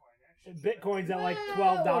Bitcoin, actually. Bitcoin's at Yeah,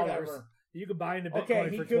 $12. whatever. You can buy into Bitcoin Okay,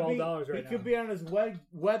 he for could $12 be. right He now. could be on his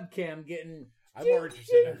webcam getting. I'm more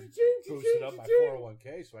interested in boosting up my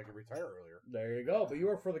 401k so I can retire earlier. There you go. But you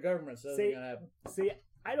work for the government, so that's See- gonna happen. See,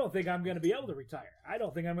 I don't think I'm going to be able to retire. I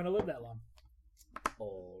don't think I'm going to live that long.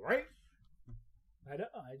 All right. I don't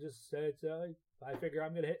know. I just said I figure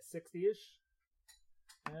I'm going to hit 60-ish.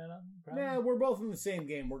 And I'm probably, Nah, we're both in the same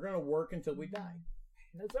game. We're gonna work until we die.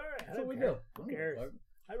 that's all right. That's I what don't we care. do. Who cares?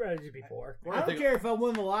 I'd rather just be poor. I don't care if I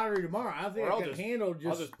win the lottery tomorrow. I don't think Or I I'll can just- handle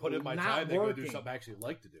I'll just put in my not time and go working. do something I actually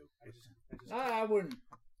like to do. I wouldn't.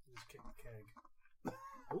 Just kick the keg.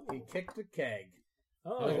 He kicked a keg.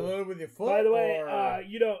 Oh. Like a little with your foot. By the way, or,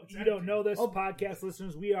 you don't know this, podcast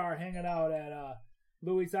listeners. We are hanging out at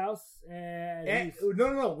Louie's house, and he's-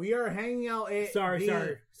 no. We are hanging out at Sorry.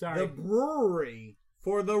 the brewery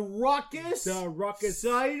for the Rukkus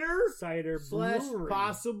cider / Brewery.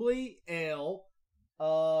 possibly ale.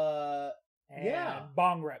 And yeah.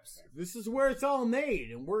 bong reps. This is where it's all made,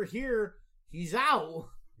 and we're here. He's out,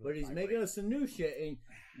 but he's making us some new shit. And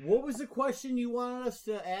what was the question you wanted us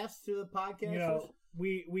to ask to the podcast? You know,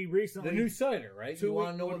 we recently the new cider, right? You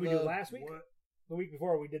want to know what what we the did last week? What The week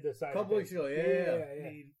before we did the cider. couple weeks ago? Yeah.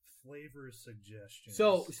 need flavor suggestions?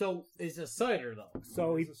 So it's a cider though.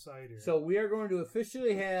 So It's a cider. So we are going to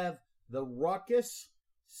officially have the Rukkus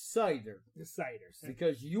cider the ciders.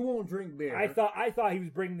 because you won't drink beer. I thought he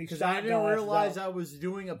was bringing these because I shot didn't glasses realize out. I was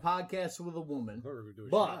doing a podcast with a woman. I thought we were doing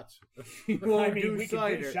But shots. He won't I mean, do we can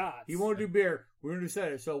cider. do shots. He won't do beer. We're gonna do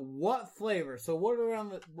cider. So what flavor? So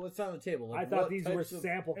what's on the table? Like, I thought what these were types of-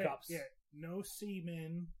 sample Hey, cups. yeah, no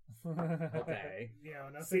semen. Okay. You know,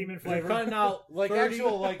 nothing. Semen You're flavor. cutting out Like 30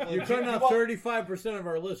 actual, like You're legit- cutting you out want- 35% of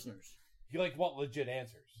our listeners. You like want legit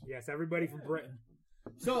answers. Yes, everybody from Britain.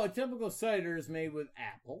 So a typical cider is made with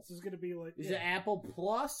apple. This is gonna be like Is it apple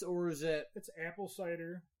plus or is it? It's apple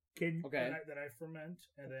cider Can Okay. that I ferment,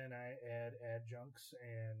 and then I add adjuncts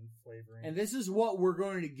and flavoring. And this is what we're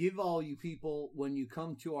going to give all you people when you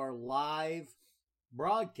come to our live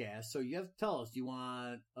broadcast. So you have to tell us, do you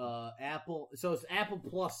want apple? So it's apple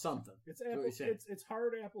plus something. it's That's what apple. you're saying. It's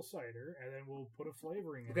hard apple cider, and then we'll put a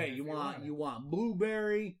flavoring in. Okay, it if you want it.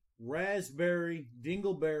 blueberry, raspberry,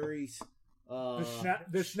 dingleberries,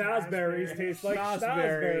 the schnozberries taste like schnozberries,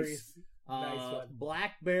 schnozberries. Nice one.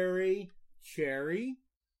 blackberry, cherry,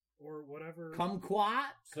 or whatever. Kumquat.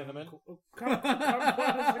 Cinnamon.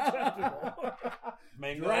 Kumquat is acceptable.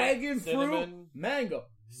 Mango. Dragon cinnamon. fruit. Mango.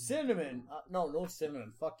 Cinnamon. No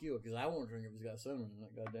cinnamon. Fuck you, because I won't drink if it's got cinnamon in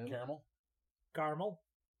it. Goddamn. Caramel.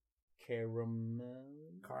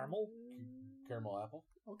 Caramel. Caramel apple.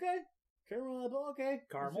 Okay. Caramel apple. Okay.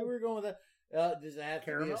 Caramel. So we're going with that. Does it have to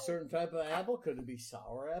be Caramel? a certain type of apple? Could it be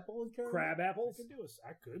sour apple and caramel? Crab apples.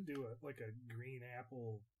 I could do it like a green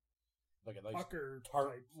apple Like a nice pucker tart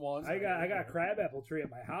type. one. I got a crab apple tree at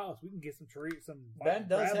my house. We can get some Ben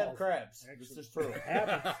does have apples. crabs. This is true.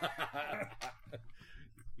 Apples.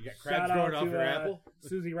 You got Shout crabs out growing off to, your apple?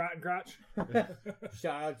 Susie Rotten Crotch.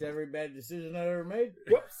 Shout out to every bad decision I ever made.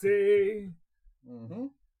 Whoopsie. Mm-hmm.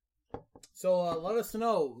 So let us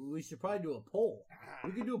know. We should probably do a poll.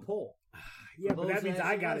 We could do a poll. Yeah, but that those means that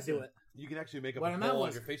I actually got to listen. do it. You can actually make up What a I meant poll on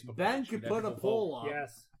was your Facebook Ben page. could An put a actual poll up.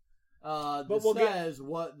 Yes. That we'll says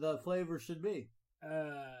what the flavor should be.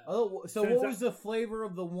 So since what was the flavor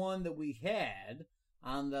of the one that we had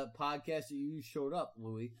on the podcast that you showed up,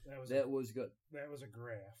 Louie? That was good. That was a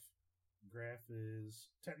graph. Graph is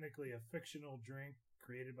technically a fictional drink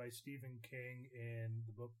created by Stephen King in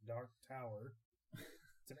the book Dark Tower.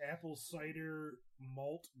 It's an apple cider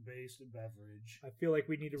malt-based beverage. I feel like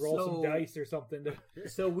we need to roll some dice or something.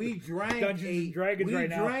 So we drank Dungeons and Dragons right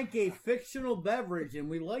now. We drank a fictional beverage and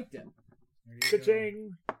we liked it.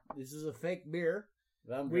 Ka-ching. This is a fake beer.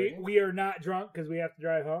 That I'm We drinking. we are not drunk because we have to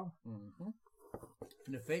drive home. Mm-hmm.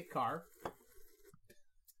 In a fake car.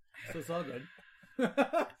 So it's all good.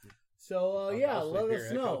 So yeah, I'll let sleep us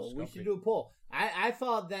here. know. That's We comfy. should do a poll. I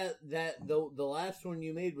thought that the last one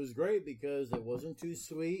you made was great because it wasn't too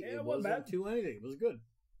sweet. Yeah, it it wasn't wasn't bad. too anything. It was good.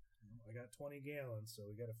 I got 20 gallons, so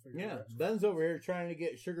we got to figure Yeah, it out. Ben's over here trying to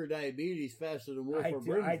get sugar diabetes faster than Wilford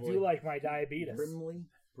I Brimley. do like my diabetes. Brimley.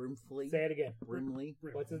 Say it again. Brimley.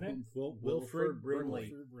 What's his name? Wilford Brimley.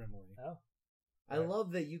 Wilford Brimley. Oh. I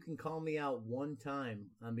love that you can call me out one time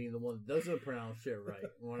on being the one that doesn't pronounce shit right.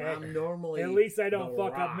 When Hey, I'm normally At least I don't the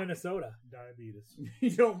fuck Rock. up Minnesota. Diabetes.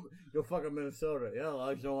 You'll fuck up Minnesota. Yeah,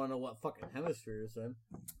 I just don't want to know what fucking hemisphere it's in.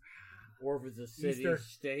 Or if it's a city, Eastern.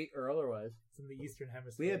 state, or otherwise. It's in the Eastern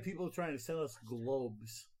Hemisphere. We have people trying to send us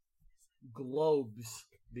globes. Globes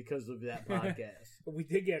because of that podcast. We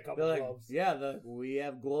did get a couple They're like, globes. yeah, we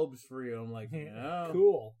have globes for you. I'm like, yeah,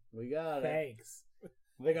 Cool. we got it. Thanks.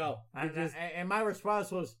 They go, and my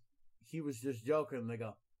response was, he was just joking. They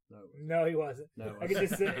go, No, he wasn't. no. I could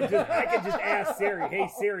just ask Siri, hey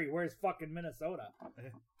Siri, where's fucking Minnesota?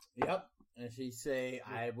 Yep. And she say,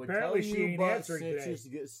 I would Apparently tell she you, ain't but answering today.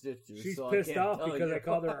 snitches get stitches. She's so pissed I can't off tell because you. I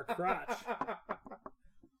called her a crotch.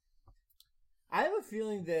 I have a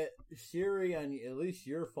feeling that Siri on at least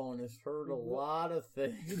your phone has heard a lot of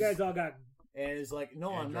things. You guys all got and it's like,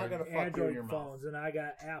 no, I'm not gonna fuck you in Android your mouth. phones, and I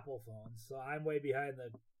got Apple phones, so I'm way behind the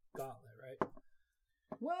gauntlet, right?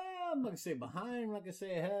 Well, I'm not gonna say behind. I'm not gonna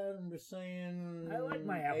say ahead. I'm just saying I like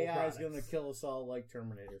my Apple AI is products. gonna kill us all like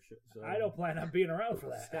Terminator shit. So I don't plan on being around for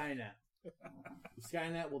that. Skynet.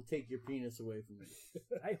 Skynet will take your penis away from you.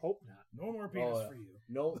 I hope not. No more penis Oh, yeah. for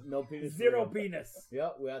you. No penis. Zero for you. penis.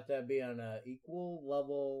 Yep, we have to be on an equal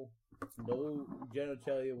level. No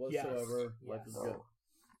genitalia whatsoever. Yes. Life is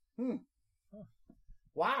good.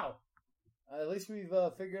 Wow. At least we've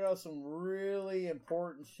figured out some really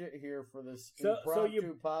important shit here for this So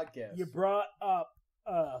impromptu podcast. You brought up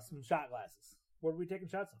some shot glasses. What are we taking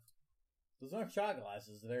shots of? Those aren't shot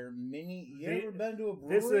glasses. They're mini. You They- ever been to a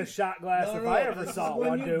brewery? This is a shot glass No, if no, I ever this is saw when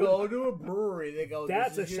one, you dude. go to a brewery, they go,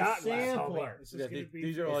 That's this a is your shot glass, sampler. homie. This is Yeah, going to be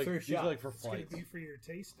these are It's like for these are shots. like for it's going to flights. be for your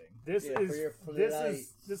tasting. This Yeah, for your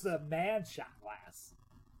is this is a man shot glass.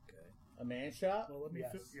 A man shot? Well, let me.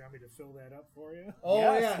 Yes. You want me to fill that up for you? Oh,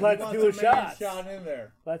 Yes, yeah. he let's wants do a man shot. shot in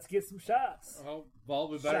there. Let's get some shots. Oh, well,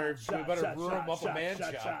 we better brew them up a man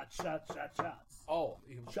shot. Shots. Oh,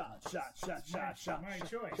 Shots. My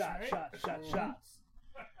choice, right? Shots.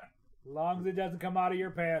 Long as it doesn't come out of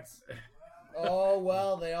your pants. Oh,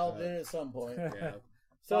 well, they all did at some point. yeah.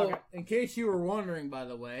 So, Okay. in case you were wondering, by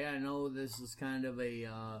the way, I know this is kind of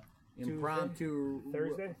a impromptu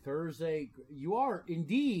Thursday. You are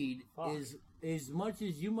indeed Fuck. as much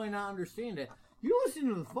as you might not understand it. You listen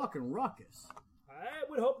to the fucking ruckus. I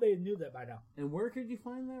would hope they knew that by now. And where could you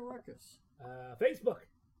find that ruckus? Facebook.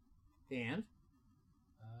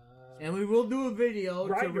 And we will do a video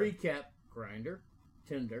Grindr. to recap Grindr,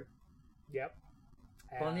 Tinder, Yep.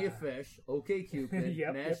 Plenty of Fish,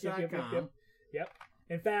 OkCupid, Match.com. Yep.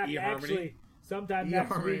 In fact, eHarmony. actually, sometime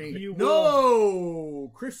next week you will.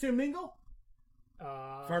 No! Christian Mingle?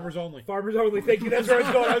 Farmers only. Farmers only. Thank you. That's where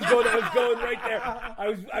I was going right there.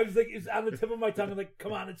 I was like, it's on the tip of my tongue. I'm like,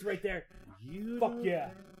 come on, it's right there. Fuck yeah.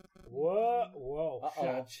 Whoa.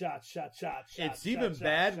 Uh-oh. Shot. It's even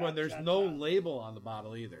bad when there's no label on the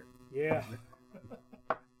bottle either. Yeah.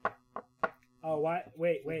 Oh, why?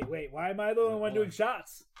 Wait. Why am I the only one doing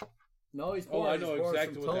shots? No, he's Oh, pouring. I know He's pouring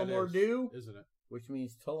exactly some what that Tullamore is, do, isn't it? which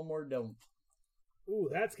means Tullamore don't. Ooh,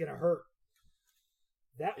 that's gonna hurt.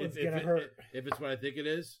 That one's gonna hurt. If it's what I think it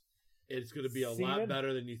is, it's going to be a Semen? lot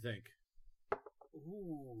better than you think.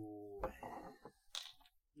 Ooh.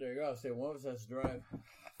 There you go. Say one of us has to drive.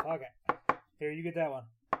 Okay. Here, you get that one.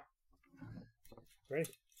 Ready?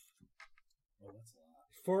 Oh, that's a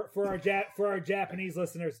lot. For our Japanese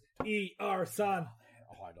listeners, son.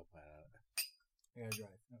 Oh, I don't plan on it. I gotta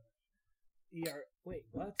drive. Wait,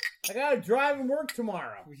 what? I gotta drive and work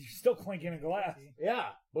tomorrow. You're still clinking a glass. Yeah,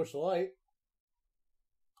 Bush Light.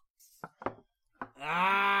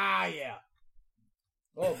 Ah, yeah.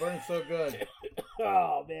 Oh, it burns so good.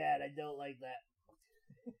 Oh man, I don't like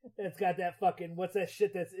that. It's got that fucking what's that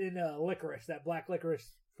shit that's in licorice? That black licorice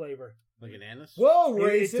flavor. Like an anise? Whoa, It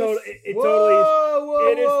racist!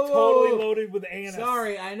 It is totally loaded with anise.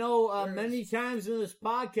 Sorry, I know many times in this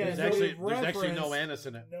podcast There's we've actually no referenced- anise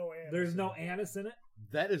in it. No anise. There's no anise in it.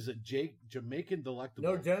 That is a Jamaican delectable.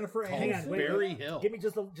 No Jennifer called Hang on, wait, Berry Hill. Give me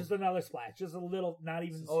just another splash, just a little, not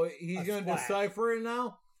even. Oh, he's a gonna splash. decipher it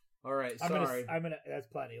now. All right, sorry. I'm gonna. That's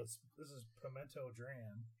plenty. This is pimento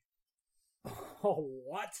dram. Oh,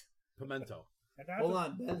 what? Pimento. And not Hold the-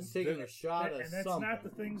 on, Ben's taking a shot of and that's something. not the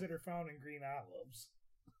things that are found in green olives.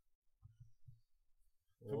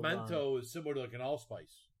 Hold on. Pimento is similar to like an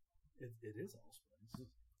allspice. It is allspice.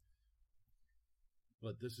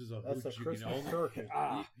 But this is a That's a hooch you can Christmas only turkey.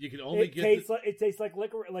 you can only It get tastes like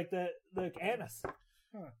liquor, like the anise.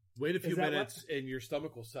 wait a few Is that minutes and your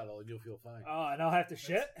stomach will settle and you'll feel fine. Oh, and I'll have to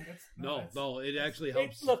shit. No, it actually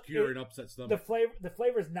helps look, cure an upset stomach. The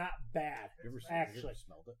flavor's not bad, You ever actually,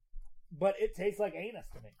 smelled it? but it tastes like anus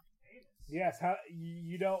to me. Yes, how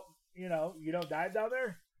you don't dive down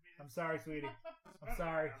there? I'm sorry, sweetie. I'm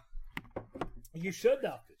sorry. You should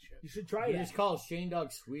though. You should try You it. just call Shane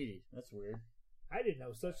Dog Sweetie. That's weird. I didn't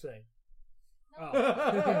know such thing. Oh,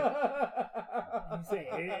 you say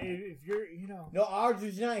if you're, No,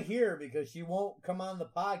 Audrey's not here because she won't come on the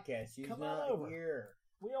podcast. She's Come on not over. here.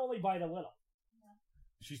 we only bite a little.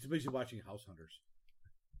 She's too busy watching House Hunters.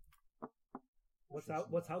 What's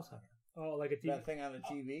House Hunter? Oh, like a TV. That thing on the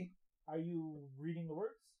TV. Are you reading the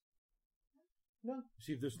words?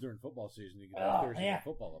 See if this is during football season. You can Oh, have Thursday man. Night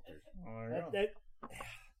Football up there. Oh, there you go.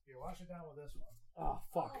 Here, wash it down with this one. Oh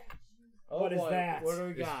fuck. Oh, What is boy. that? What do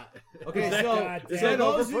we got? Okay, that so goddamn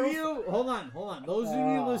those of overproof? you, hold on. Those of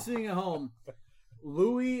you listening at home,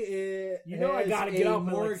 Louie is I gotta get a up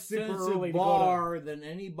more like super expensive early to go bar than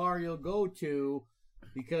any bar you'll go to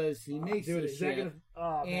because he makes Dude, this is that shit, gonna?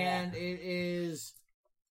 Oh man. and it is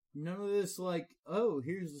none of this like, oh,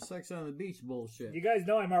 here's the Sex on the Beach bullshit. You guys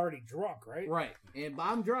know I'm already drunk, right? Right, and but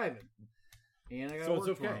I'm driving, and I got So to it's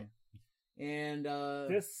work okay. tomorrow. And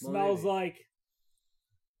This well, smells maybe. like.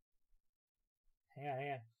 Hang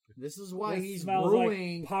on. This is why This he's smells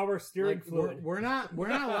brewing like power steering like, fluid. We're not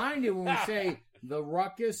lying to you when we say the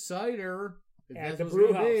Rukkus cider. If At that's the what's brew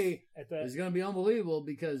gonna house. be, At the, it's gonna be unbelievable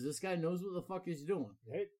because this guy knows what the fuck he's doing.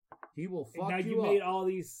 right? He will fuck Now you you up. made all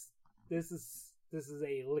these. This is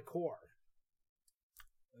a liqueur.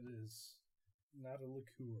 It is not a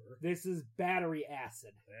liqueur. This is battery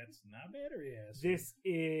acid. That's not battery acid. This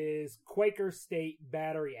is Quaker State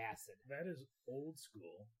battery acid. That is old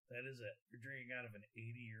school. That is it. You're drinking out of an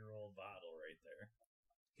 80-year-old bottle right there.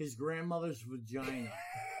 His grandmother's vagina.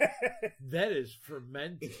 That is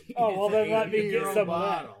fermented. Oh, well, then let me get 80-year-old some of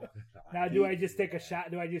that. bottle. Now, do I just take a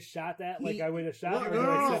shot? Do I just shot that like I would have shot? Or do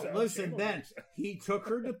I No, sip it? listen, Ben. He took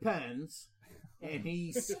her Depends and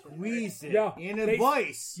he squeezed it Yo, in a they-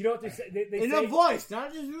 vice. You know what they say? They In say, a vice,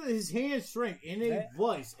 not just with his hand strength. In a Yeah.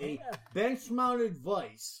 vice, a bench-mounted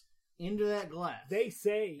vice into that glass. They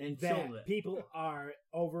say And that chilled it. people are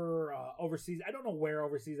overseas. I don't know where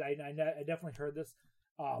overseas. I definitely heard this.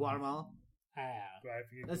 Guatemala. Do I have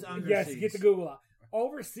to get That's Google? under- Yes, Overseas. get the Google out.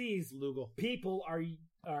 Overseas, Lugal. people are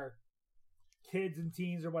kids and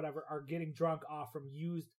teens or whatever are getting drunk off from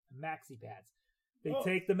used maxi pads. They Oh.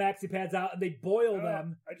 take the maxi pads out and they boil Oh,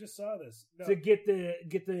 them I just saw this. No, to get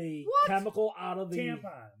the What? chemical out of the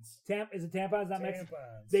tampons. Is it tampons? Not Mexican.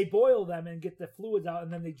 Tampons. They boil them and get the fluids out,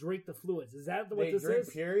 and then they drink the fluids. Is that what They this drink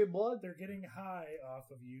is? period blood. They're getting high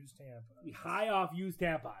off of used tampons. High off used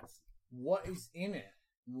tampons. What is in it?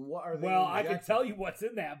 What are they? Well, I can injecting? tell you what's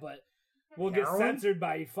in that, but we'll get Heroin? censored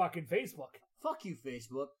by fucking Facebook. Fuck you,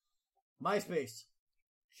 Facebook. MySpace.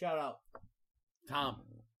 Shout out. Tom.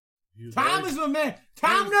 He was Tom always- is my man.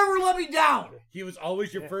 Tom never let me down. He was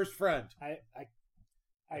always your Yeah. first friend.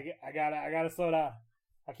 I I gotta slow down.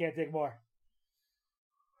 I can't take more.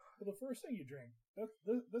 Well, the first thing you drink,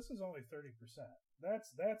 this is only 30%.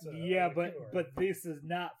 That's a but liqueur. this is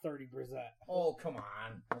not 30%. Oh, come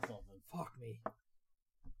on. That's something. Fuck me.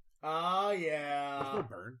 Oh, There's no yeah.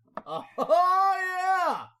 burn. Oh,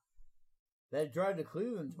 yeah. That drive to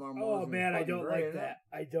Cleveland tomorrow morning. Oh is gonna be man, I fucking don't great, like isn't that.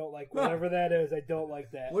 I don't like whatever that is. I don't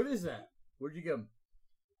like that. it? What is that? Where'd you get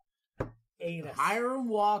them? Anus. Hiram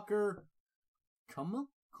Walker. Kumel?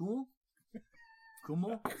 Kumel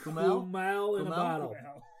Kumel in a bottle.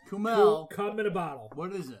 Kumel. Come in a bottle.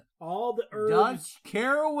 What is it? All the herbs. Dutch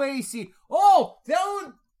Caraway Seed. Oh, that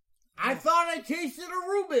one. I thought I tasted a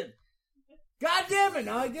Reuben. God damn it.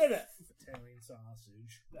 Now I get it. Italian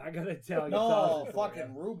sausage. I gotta tell you. No, something.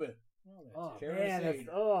 fucking Reuben. Oh Caraway man, seed.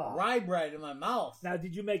 that's, Rye bread in my mouth. Now,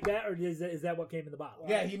 did you make that, or is that what came in the bottle?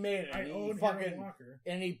 Yeah, he made it. I And he own fucking Harold Walker.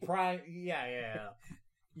 and he yeah.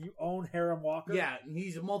 You own Harum Walker? Yeah,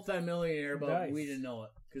 he's a multimillionaire, but Nice. we didn't know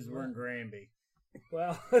it because we're in Granby.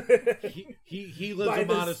 Well, He lives by a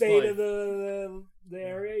the modest state life. of the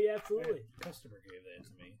area, yeah, absolutely. A customer gave that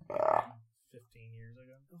to me 15 years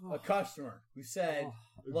ago. A customer who said,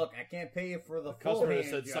 "Look, I can't pay you for the full Customer hand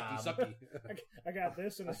said job. sucky. I got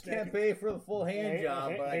this in a I stack. can't pay you for the full hand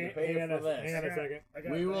job, but I can pay you hang for on this." Hang on a second. I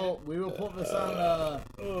got We will put this on.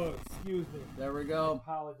 Oh, excuse me. There we I go.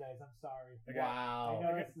 apologize. I'm sorry. I Wow.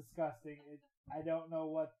 know it's disgusting. I don't know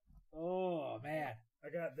what. Oh man. I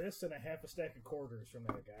got this and a half a stack of quarters from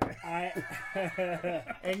that guy.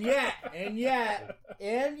 And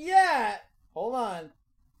yet, hold on.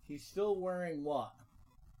 He's still wearing what?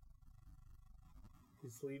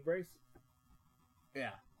 His sleeve brace.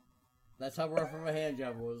 Yeah. That's how rough of a hand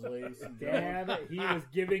job it was, ladies and gentlemen. Damn it, he was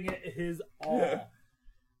giving it his all.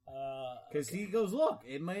 Because he goes, look,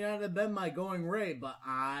 it might not have been my going rate, but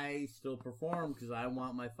I still perform because I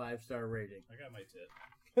want my 5-star rating. I got my tip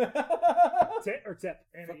Tip or tip?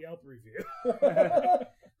 and a Yelp review.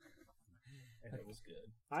 And it was good.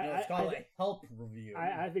 It's called a help review.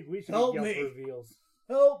 I think we should Help get me. Yelp reveals.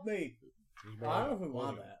 Help me. I don't know if we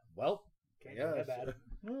want that. Well, Can't yes. get that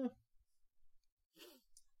bad.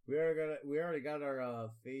 We already got our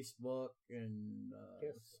Facebook and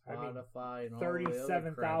Yes, I mean, Spotify and all the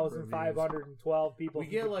other crap reviews. 37,512 people. We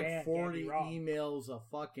from get Japan, like can't 40 be wrong. emails a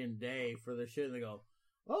fucking day for the shit, and they go,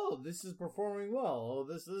 "Oh, this is performing well. Oh,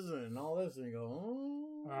 this isn't," and all this, and you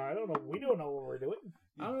go, "Oh, I don't know. We don't know what we're doing.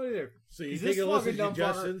 I don't know either." so you He's take this a listen fucking to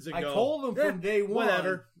dumb suggestions fucker. and I go, told him from day one.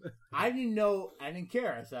 whatever. I didn't know. I didn't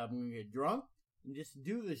care. I said, "I'm gonna get drunk and just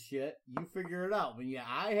do this shit. You figure it out." But yeah,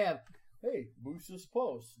 I have. Hey, boost this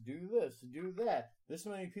post. Do this. Do that. This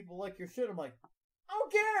many people like your shit. I'm like, I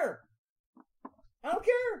don't care. I don't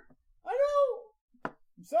care. I don't.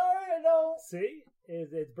 I'm sorry, I don't. See?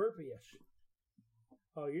 It's burpee-ish.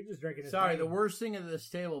 Oh, you're just drinking it. Sorry, the worst thing at this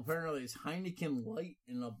table apparently is Heineken Light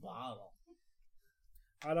in a bottle.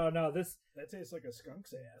 I don't know. This That tastes like a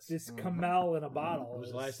skunk's ass. Camel in a bottle. When was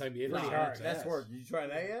is the last time you ate pretty it? hard. That's worse. Did you try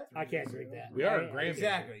that yet? I can't drink that. We are I- in Granby.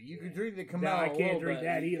 Exactly. You can drink the Camel. No, I a can't little drink bit.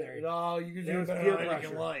 that either. No, you can There's drink the peer Heineken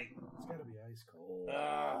pressure. Light. It's got to be ice cold.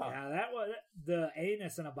 Yeah, that was the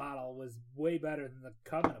anus in a bottle was way better than the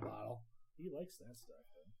cum in a bottle. He likes that stuff,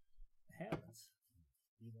 though. Heavens.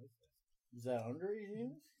 He likes that. Is that underage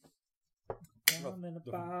use? Cum in a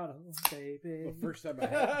bottle, baby. The first time I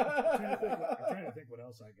had I'm trying to think what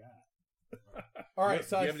else I got. All right, Do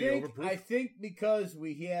so you have any overproof? I think because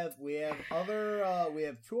we have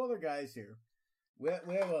two other guys here. We have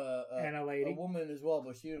And a lady. woman as well,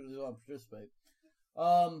 but she doesn't want to participate.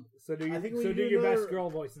 So do I your think we so do do your best another- girl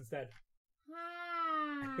voice instead.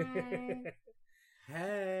 Hi.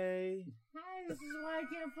 Hey. Hi, this is why I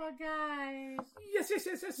can't fuck guys. Yes.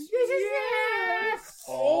 Yes.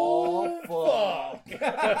 Oh fuck.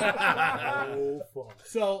 Oh fuck.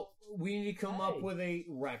 So we need to come up Hey. with a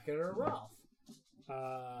Wreck-It or Ralph.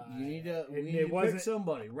 We need to and pick it wasn't-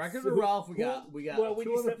 somebody. Wreck-It So or Ralph. We got. Well,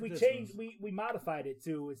 two other we participants. changed. We modified it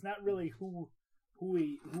to. It's not really who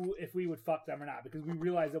if we would fuck them or not, because we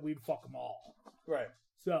realized that we'd fuck them all. Right.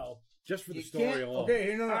 So Just for the You story can't- alone.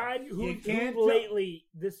 Okay, no. who can't lately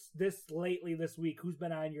this week? Who's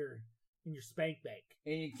been on your spank bank?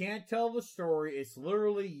 And you can't tell the story. It's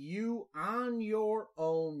literally you on your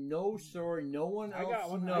own. No story. No one I got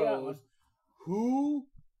else one, I got one. knows. Who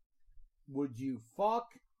would you fuck,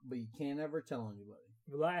 but you can't ever tell anybody.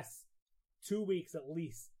 The last 2 weeks at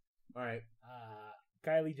least. All right.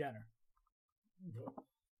 Kylie Jenner.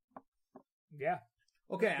 Yeah.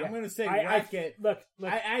 Okay, Yeah. I'm going to say I wreck it. Look.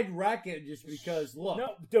 I'd wreck it just because, look.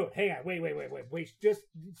 No, dude, hang on. Wait. Just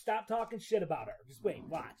stop talking shit about her. Just wait,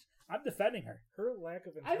 watch. I'm defending her. Her lack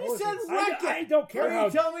of I intelligence. just said wreck it. I don't care Why how.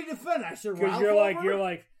 you tell me to defend? I should Because Ralph you're over?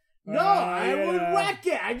 like. No, I would yeah. wreck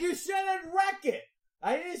it. I just said I'd wreck it.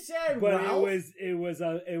 I just said But Ralph. it was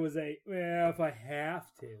a if I have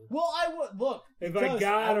to. Well, I would look. If I because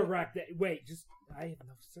gotta would wreck that. Wait, just I have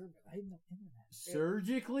no service. I have no internet.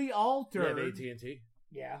 surgically You altered. have AT&T?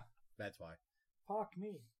 Yeah. That's why. Fuck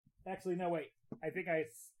me. Actually, no. Wait. I think I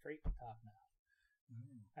straight talk now.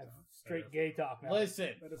 I have straight gay talk now. Listen,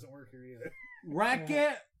 That doesn't work here either. wreck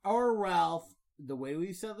it or Ralph. The way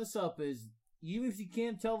we set this up is, even if you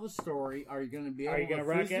can't tell the story, are you going to be Are you able gonna to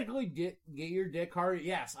wreck it? physically get your dick hard?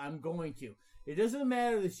 Yes, I'm going to. It doesn't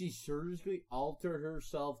matter that she surgically altered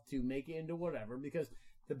herself to make it into whatever, because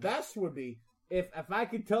the best would be if I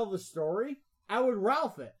could tell the story, I would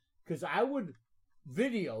Ralph it, because I would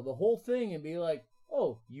video the whole thing and be like,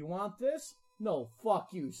 "Oh, you want this? No, fuck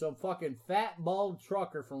you. Some fucking fat bald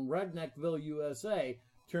trucker from Redneckville, USA."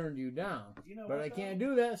 Turned you down. You know But what, I though? can't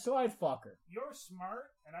do that, so I'd fuck her. You're smart,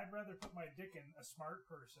 and I'd rather put my dick in a smart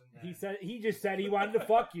person. Than... He just said he wanted to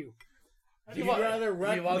fuck you. You'd rather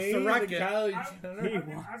wreck wants me to wreck than it. Kylie I'm,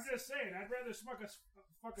 Jenner? I'm just saying, I'd rather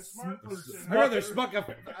fuck a smart person. I'd rather smuck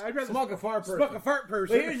Smoke a fart person. a fart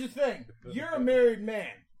person. But here's the thing. You're a married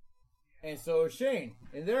man. And so is Shane.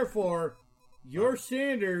 And therefore, your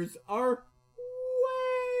standards are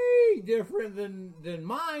way different than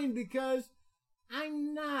mine, because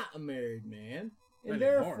I'm not a married man. And Not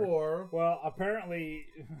anymore. therefore, Well, apparently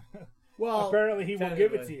he won't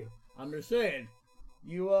give it to you. I'm just saying.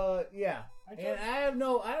 You, yeah. I And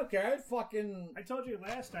I don't care. I'd fucking... I told you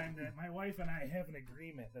last time that my wife and I have an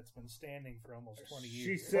agreement that's been standing for almost 20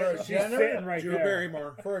 years. She's For a Jenner? sitting right Drew there.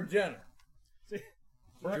 Barrymore. For a Jenner.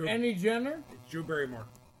 For Drew- any Jenner? Drew Barrymore.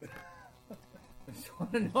 I just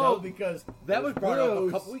want to know, because... That was brought up a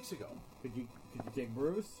Bruce. couple weeks ago. Could you take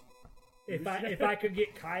Bruce? If I could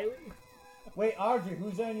get Kylie, Wait, Audrey,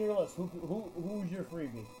 who's on your list? Who's your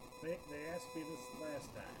freebie? They asked me this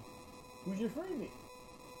last time. Who's your freebie?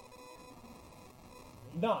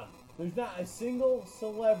 None. There's not a single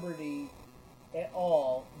celebrity at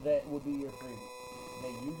all that would be your freebie.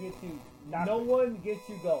 That you get to... No one gets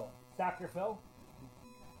you going. Dr. Phil.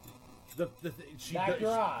 Dr.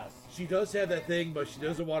 Oz. She does have that thing, but she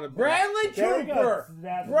doesn't want to. Bradley There you go. Cooper.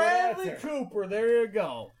 That's a good Bradley answer. Cooper. There you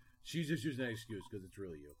go. She's just using an excuse because it's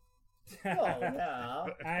really you. Oh, yeah.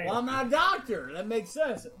 I- Well, I'm not a doctor. That makes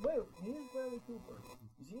sense. Wait, here's Bradley Cooper.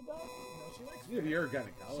 Is he a doctor? No, she likes Yeah, you're a she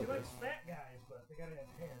gynecologist. likes fat guys, but they gotta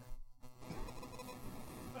have hair.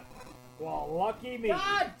 Well, lucky me.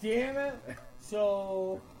 God damn it.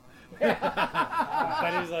 So...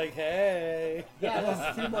 But he's like, hey. Yeah,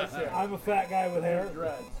 that's too much hair. I'm a fat guy with hair.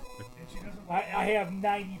 Dreads. And she doesn't I have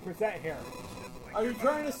 90% hair. Are you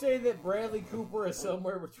trying to say that Bradley Cooper is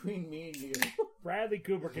somewhere between me and you? Bradley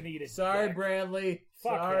Cooper can eat it. Sorry, dick. Bradley.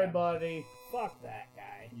 Fuck Sorry, him. buddy. Fuck that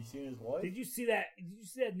guy. You seen his wife? Did you see that? Did you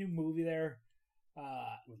see that new movie there?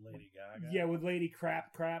 with Lady Gaga. Yeah, with Lady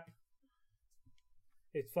Crap.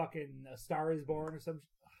 It's fucking A Star Is Born or some.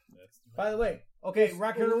 By the way, okay,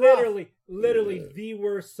 Record of Ralph. Literally the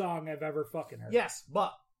worst song I've ever fucking heard. Yes,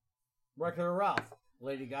 but Record of Ralph,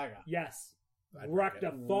 Lady Gaga. Yes. I'd Wreck wreck the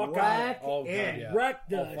it. fuck out. Wreck Oh, God, it. yeah. Wreck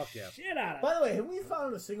the Oh, fuck yeah. shit out of By it. the way, have we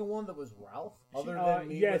found a single one that was Ralph? Other than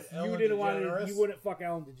me Yes, with Ellen you didn't want to. DeGeneres? You wouldn't fuck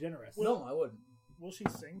Ellen DeGeneres. No, I wouldn't. Will she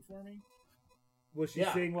sing for me? Will she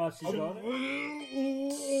Yeah. sing while she's doing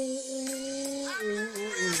it?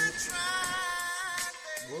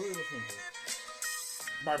 What are we listening to?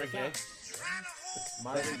 Marvin Gaye.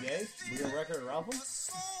 Marvin Gaye? We gonna Record of Ralph?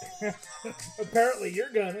 Apparently,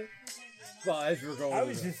 you're gonna. Well, as we're going, I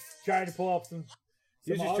was just trying to pull up some.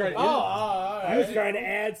 He was some just trying to- audio. all I was right. trying to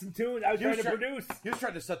add some tunes. I was He trying was to try- produce. he was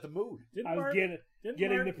trying to set the mood. I was getting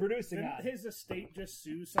the producing Didn't on. his estate just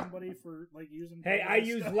sue somebody for like using? Hey, I public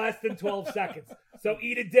used stuff? less than 12 seconds. So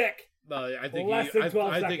eat a dick. No, I think Less than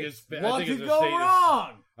 12 I think seconds. his What I think could his go estate is,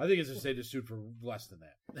 wrong? I think his estate is sued for less than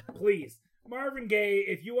that. Please. Marvin Gaye,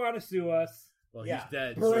 if you want to sue us, Well, Yeah. he's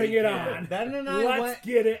dead. bring he it can't. on. Ben and I Let's went.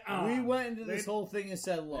 get it on. We went into this They- whole thing and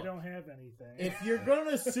said, They "Look, don't have anything. if you're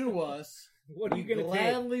gonna sue us, What are we you going to take?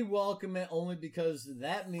 gladly welcome it, only because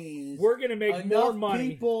that means We're going to make enough more money.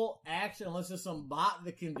 people actually, unless there's some bot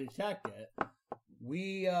that can detect it,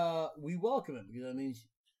 we welcome it because that means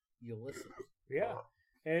you listen. Yeah.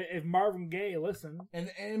 And if Marvin Gaye listened, And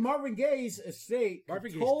Marvin Gaye's estate,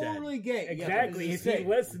 Marvin Gaye's totally gay. exactly. Yeah, If he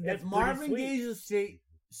listened, that's if Marvin pretty sweet. Gaye's estate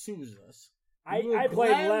sues us, I we will played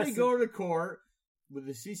gladly less. go to court with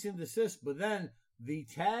a cease and desist. But then the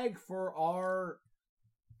tag for our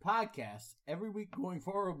podcast every week going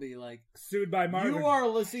forward will be like, Sued by Marvin. you are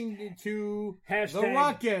listening to Hashtag- The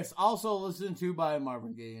Ruckus, also listened to by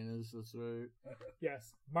Marvin Gaye. And that's right.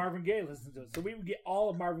 Yes, Marvin Gaye listens to us. So we would get all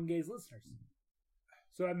of Marvin Gaye's listeners.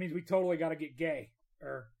 So that means we totally got to get Gay.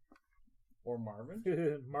 Or Marvin.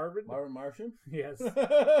 Marvin? Marvin Martian. Yes.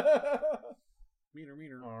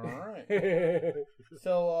 Meter. All right.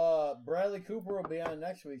 So Bradley Cooper will be on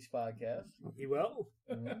next week's podcast. He will?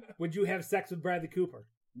 Mhm. Would you have sex with Bradley Cooper?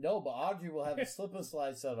 No, but Audrey will have a slip and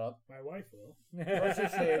slide set up. My wife will. Pressure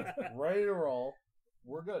shaved, ready to roll.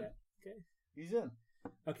 We're good. Okay. He's in.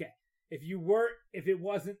 Okay. If it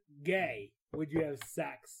wasn't gay, would you have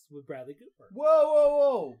sex with Bradley Cooper?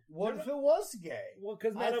 Whoa. What if it was gay? Well,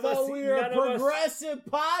 because I thought we were a progressive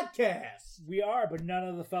podcast. We are, but none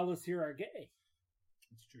of the fellas here are gay.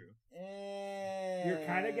 It's true. You're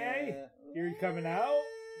kind of gay? You're coming out?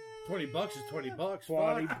 $20 is $20.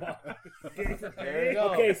 20 Fuck. bucks. There you go.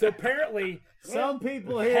 Okay, so apparently Some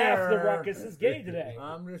people here. half the ruckus is gay today.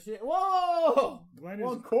 I'm just saying. Whoa! Glenn is-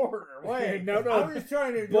 1/4. Wait. No. I'm just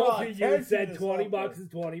trying to draw Both of you attention said to 20 something. bucks is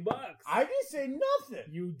 20 bucks. I didn't say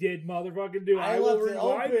nothing. You did motherfucking do. I will left it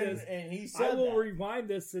rewind open, this. and he I said will that. rewind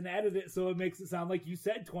this and edit it so it makes it sound like you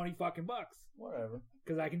said 20 fucking bucks. Whatever.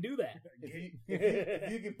 Because I can do that.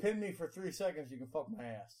 If you can pin me for 3 seconds, you can fuck my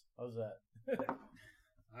ass. How's that?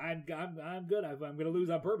 I'm good. I'm going to lose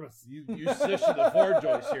on purpose. You stitched the floor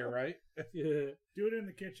joist here, right? Yeah. Do it in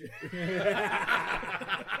the kitchen.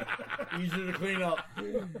 Easier to clean up.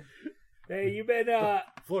 Hey, you've been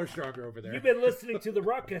Floor stronger over there. you've been listening to the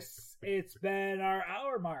Ruckus. It's been our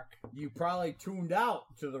hour mark. You probably tuned out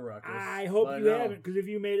to the ruckus. I hope but you no. haven't, because if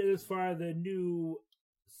you made it this far, the new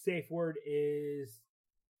safe word is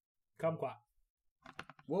kumquat.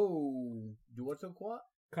 Whoa. Do what's up, Quat?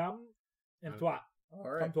 Cum and twat. All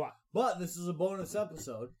right. Cum twat. But this is a bonus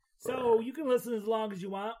episode. So you can listen as long as you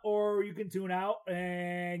want, or you can tune out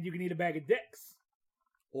and you can eat a bag of dicks.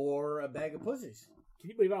 Or a bag of pussies. Can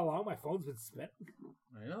you believe how long my phone's been spinning?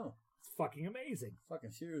 I know. It's fucking amazing.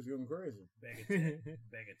 Fucking Sirius going crazy. Bag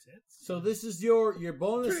of tits. So this is your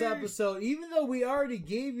bonus episode. Even though we already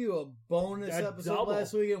gave you a bonus A episode double.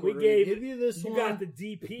 last weekend, We we're going to gave- give you this You one got the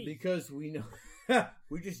DP. because we know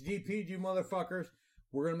we just DP'd you motherfuckers.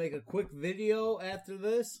 We're going to make a quick video after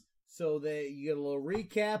this so that you get a little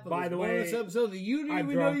recap of By this the bonus way, episode that you didn't I'm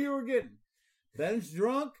even drunk. know you were getting. Ben's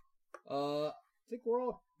drunk. I think we're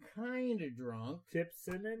all kind of drunk. Tips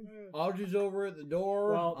and then Audrey's over at the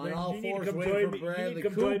door Well, on then all you need to fours come waiting join for me- you need to Bradley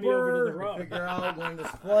come join me over to the Cooper road. to figure out when this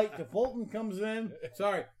flight to Fulton comes in.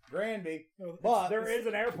 Sorry, Granby. No, But there is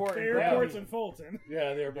an airport. the in airport's Granby. in Fulton.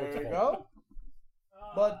 Yeah, they're both There you full. go.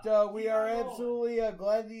 But we are absolutely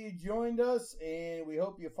glad that you joined us, and we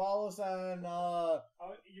hope you follow us on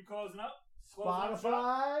You closing up? Closing up shop?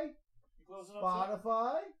 Spotify. You closing up shop?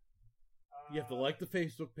 Spotify. You have to like the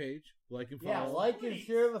Facebook page, like and follow. Yeah, like and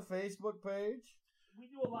share the Facebook page. We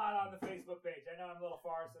do a lot on the Facebook page. I know I'm a little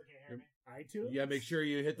far, so you can't hear me. iTunes? Yeah, make sure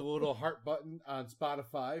you hit the little heart button on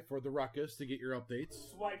Spotify for the Ruckus to get your updates.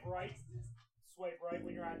 Swipe right. Swipe right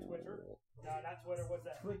when you're on Twitter. No, not Twitter. What's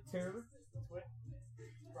that? Twitter.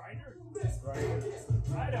 Grindr? Right.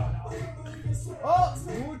 I don't know. Oh,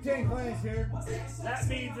 Wu-Tang Clan's here. That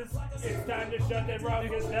means it's time to shut that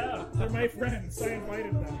ruckus down. They're my friends. I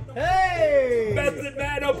invited them. Hey! Method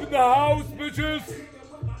Man up in the house, bitches.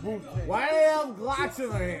 Why do they have Glocks in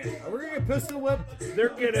their hand? Are we gonna get pistol whipped? They're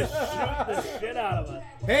gonna shoot the shit out of us.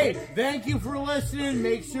 Hey, thank you for listening.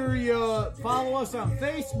 Make sure you follow us on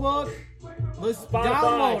Facebook. Let's Spotify.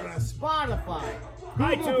 download us. Spotify, Google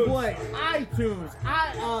iTunes. Play,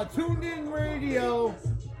 iTunes, Tuned In Radio,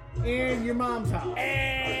 and your mom's house.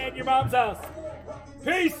 And your mom's house.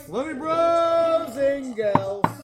 Peace. Love you, bros and gals.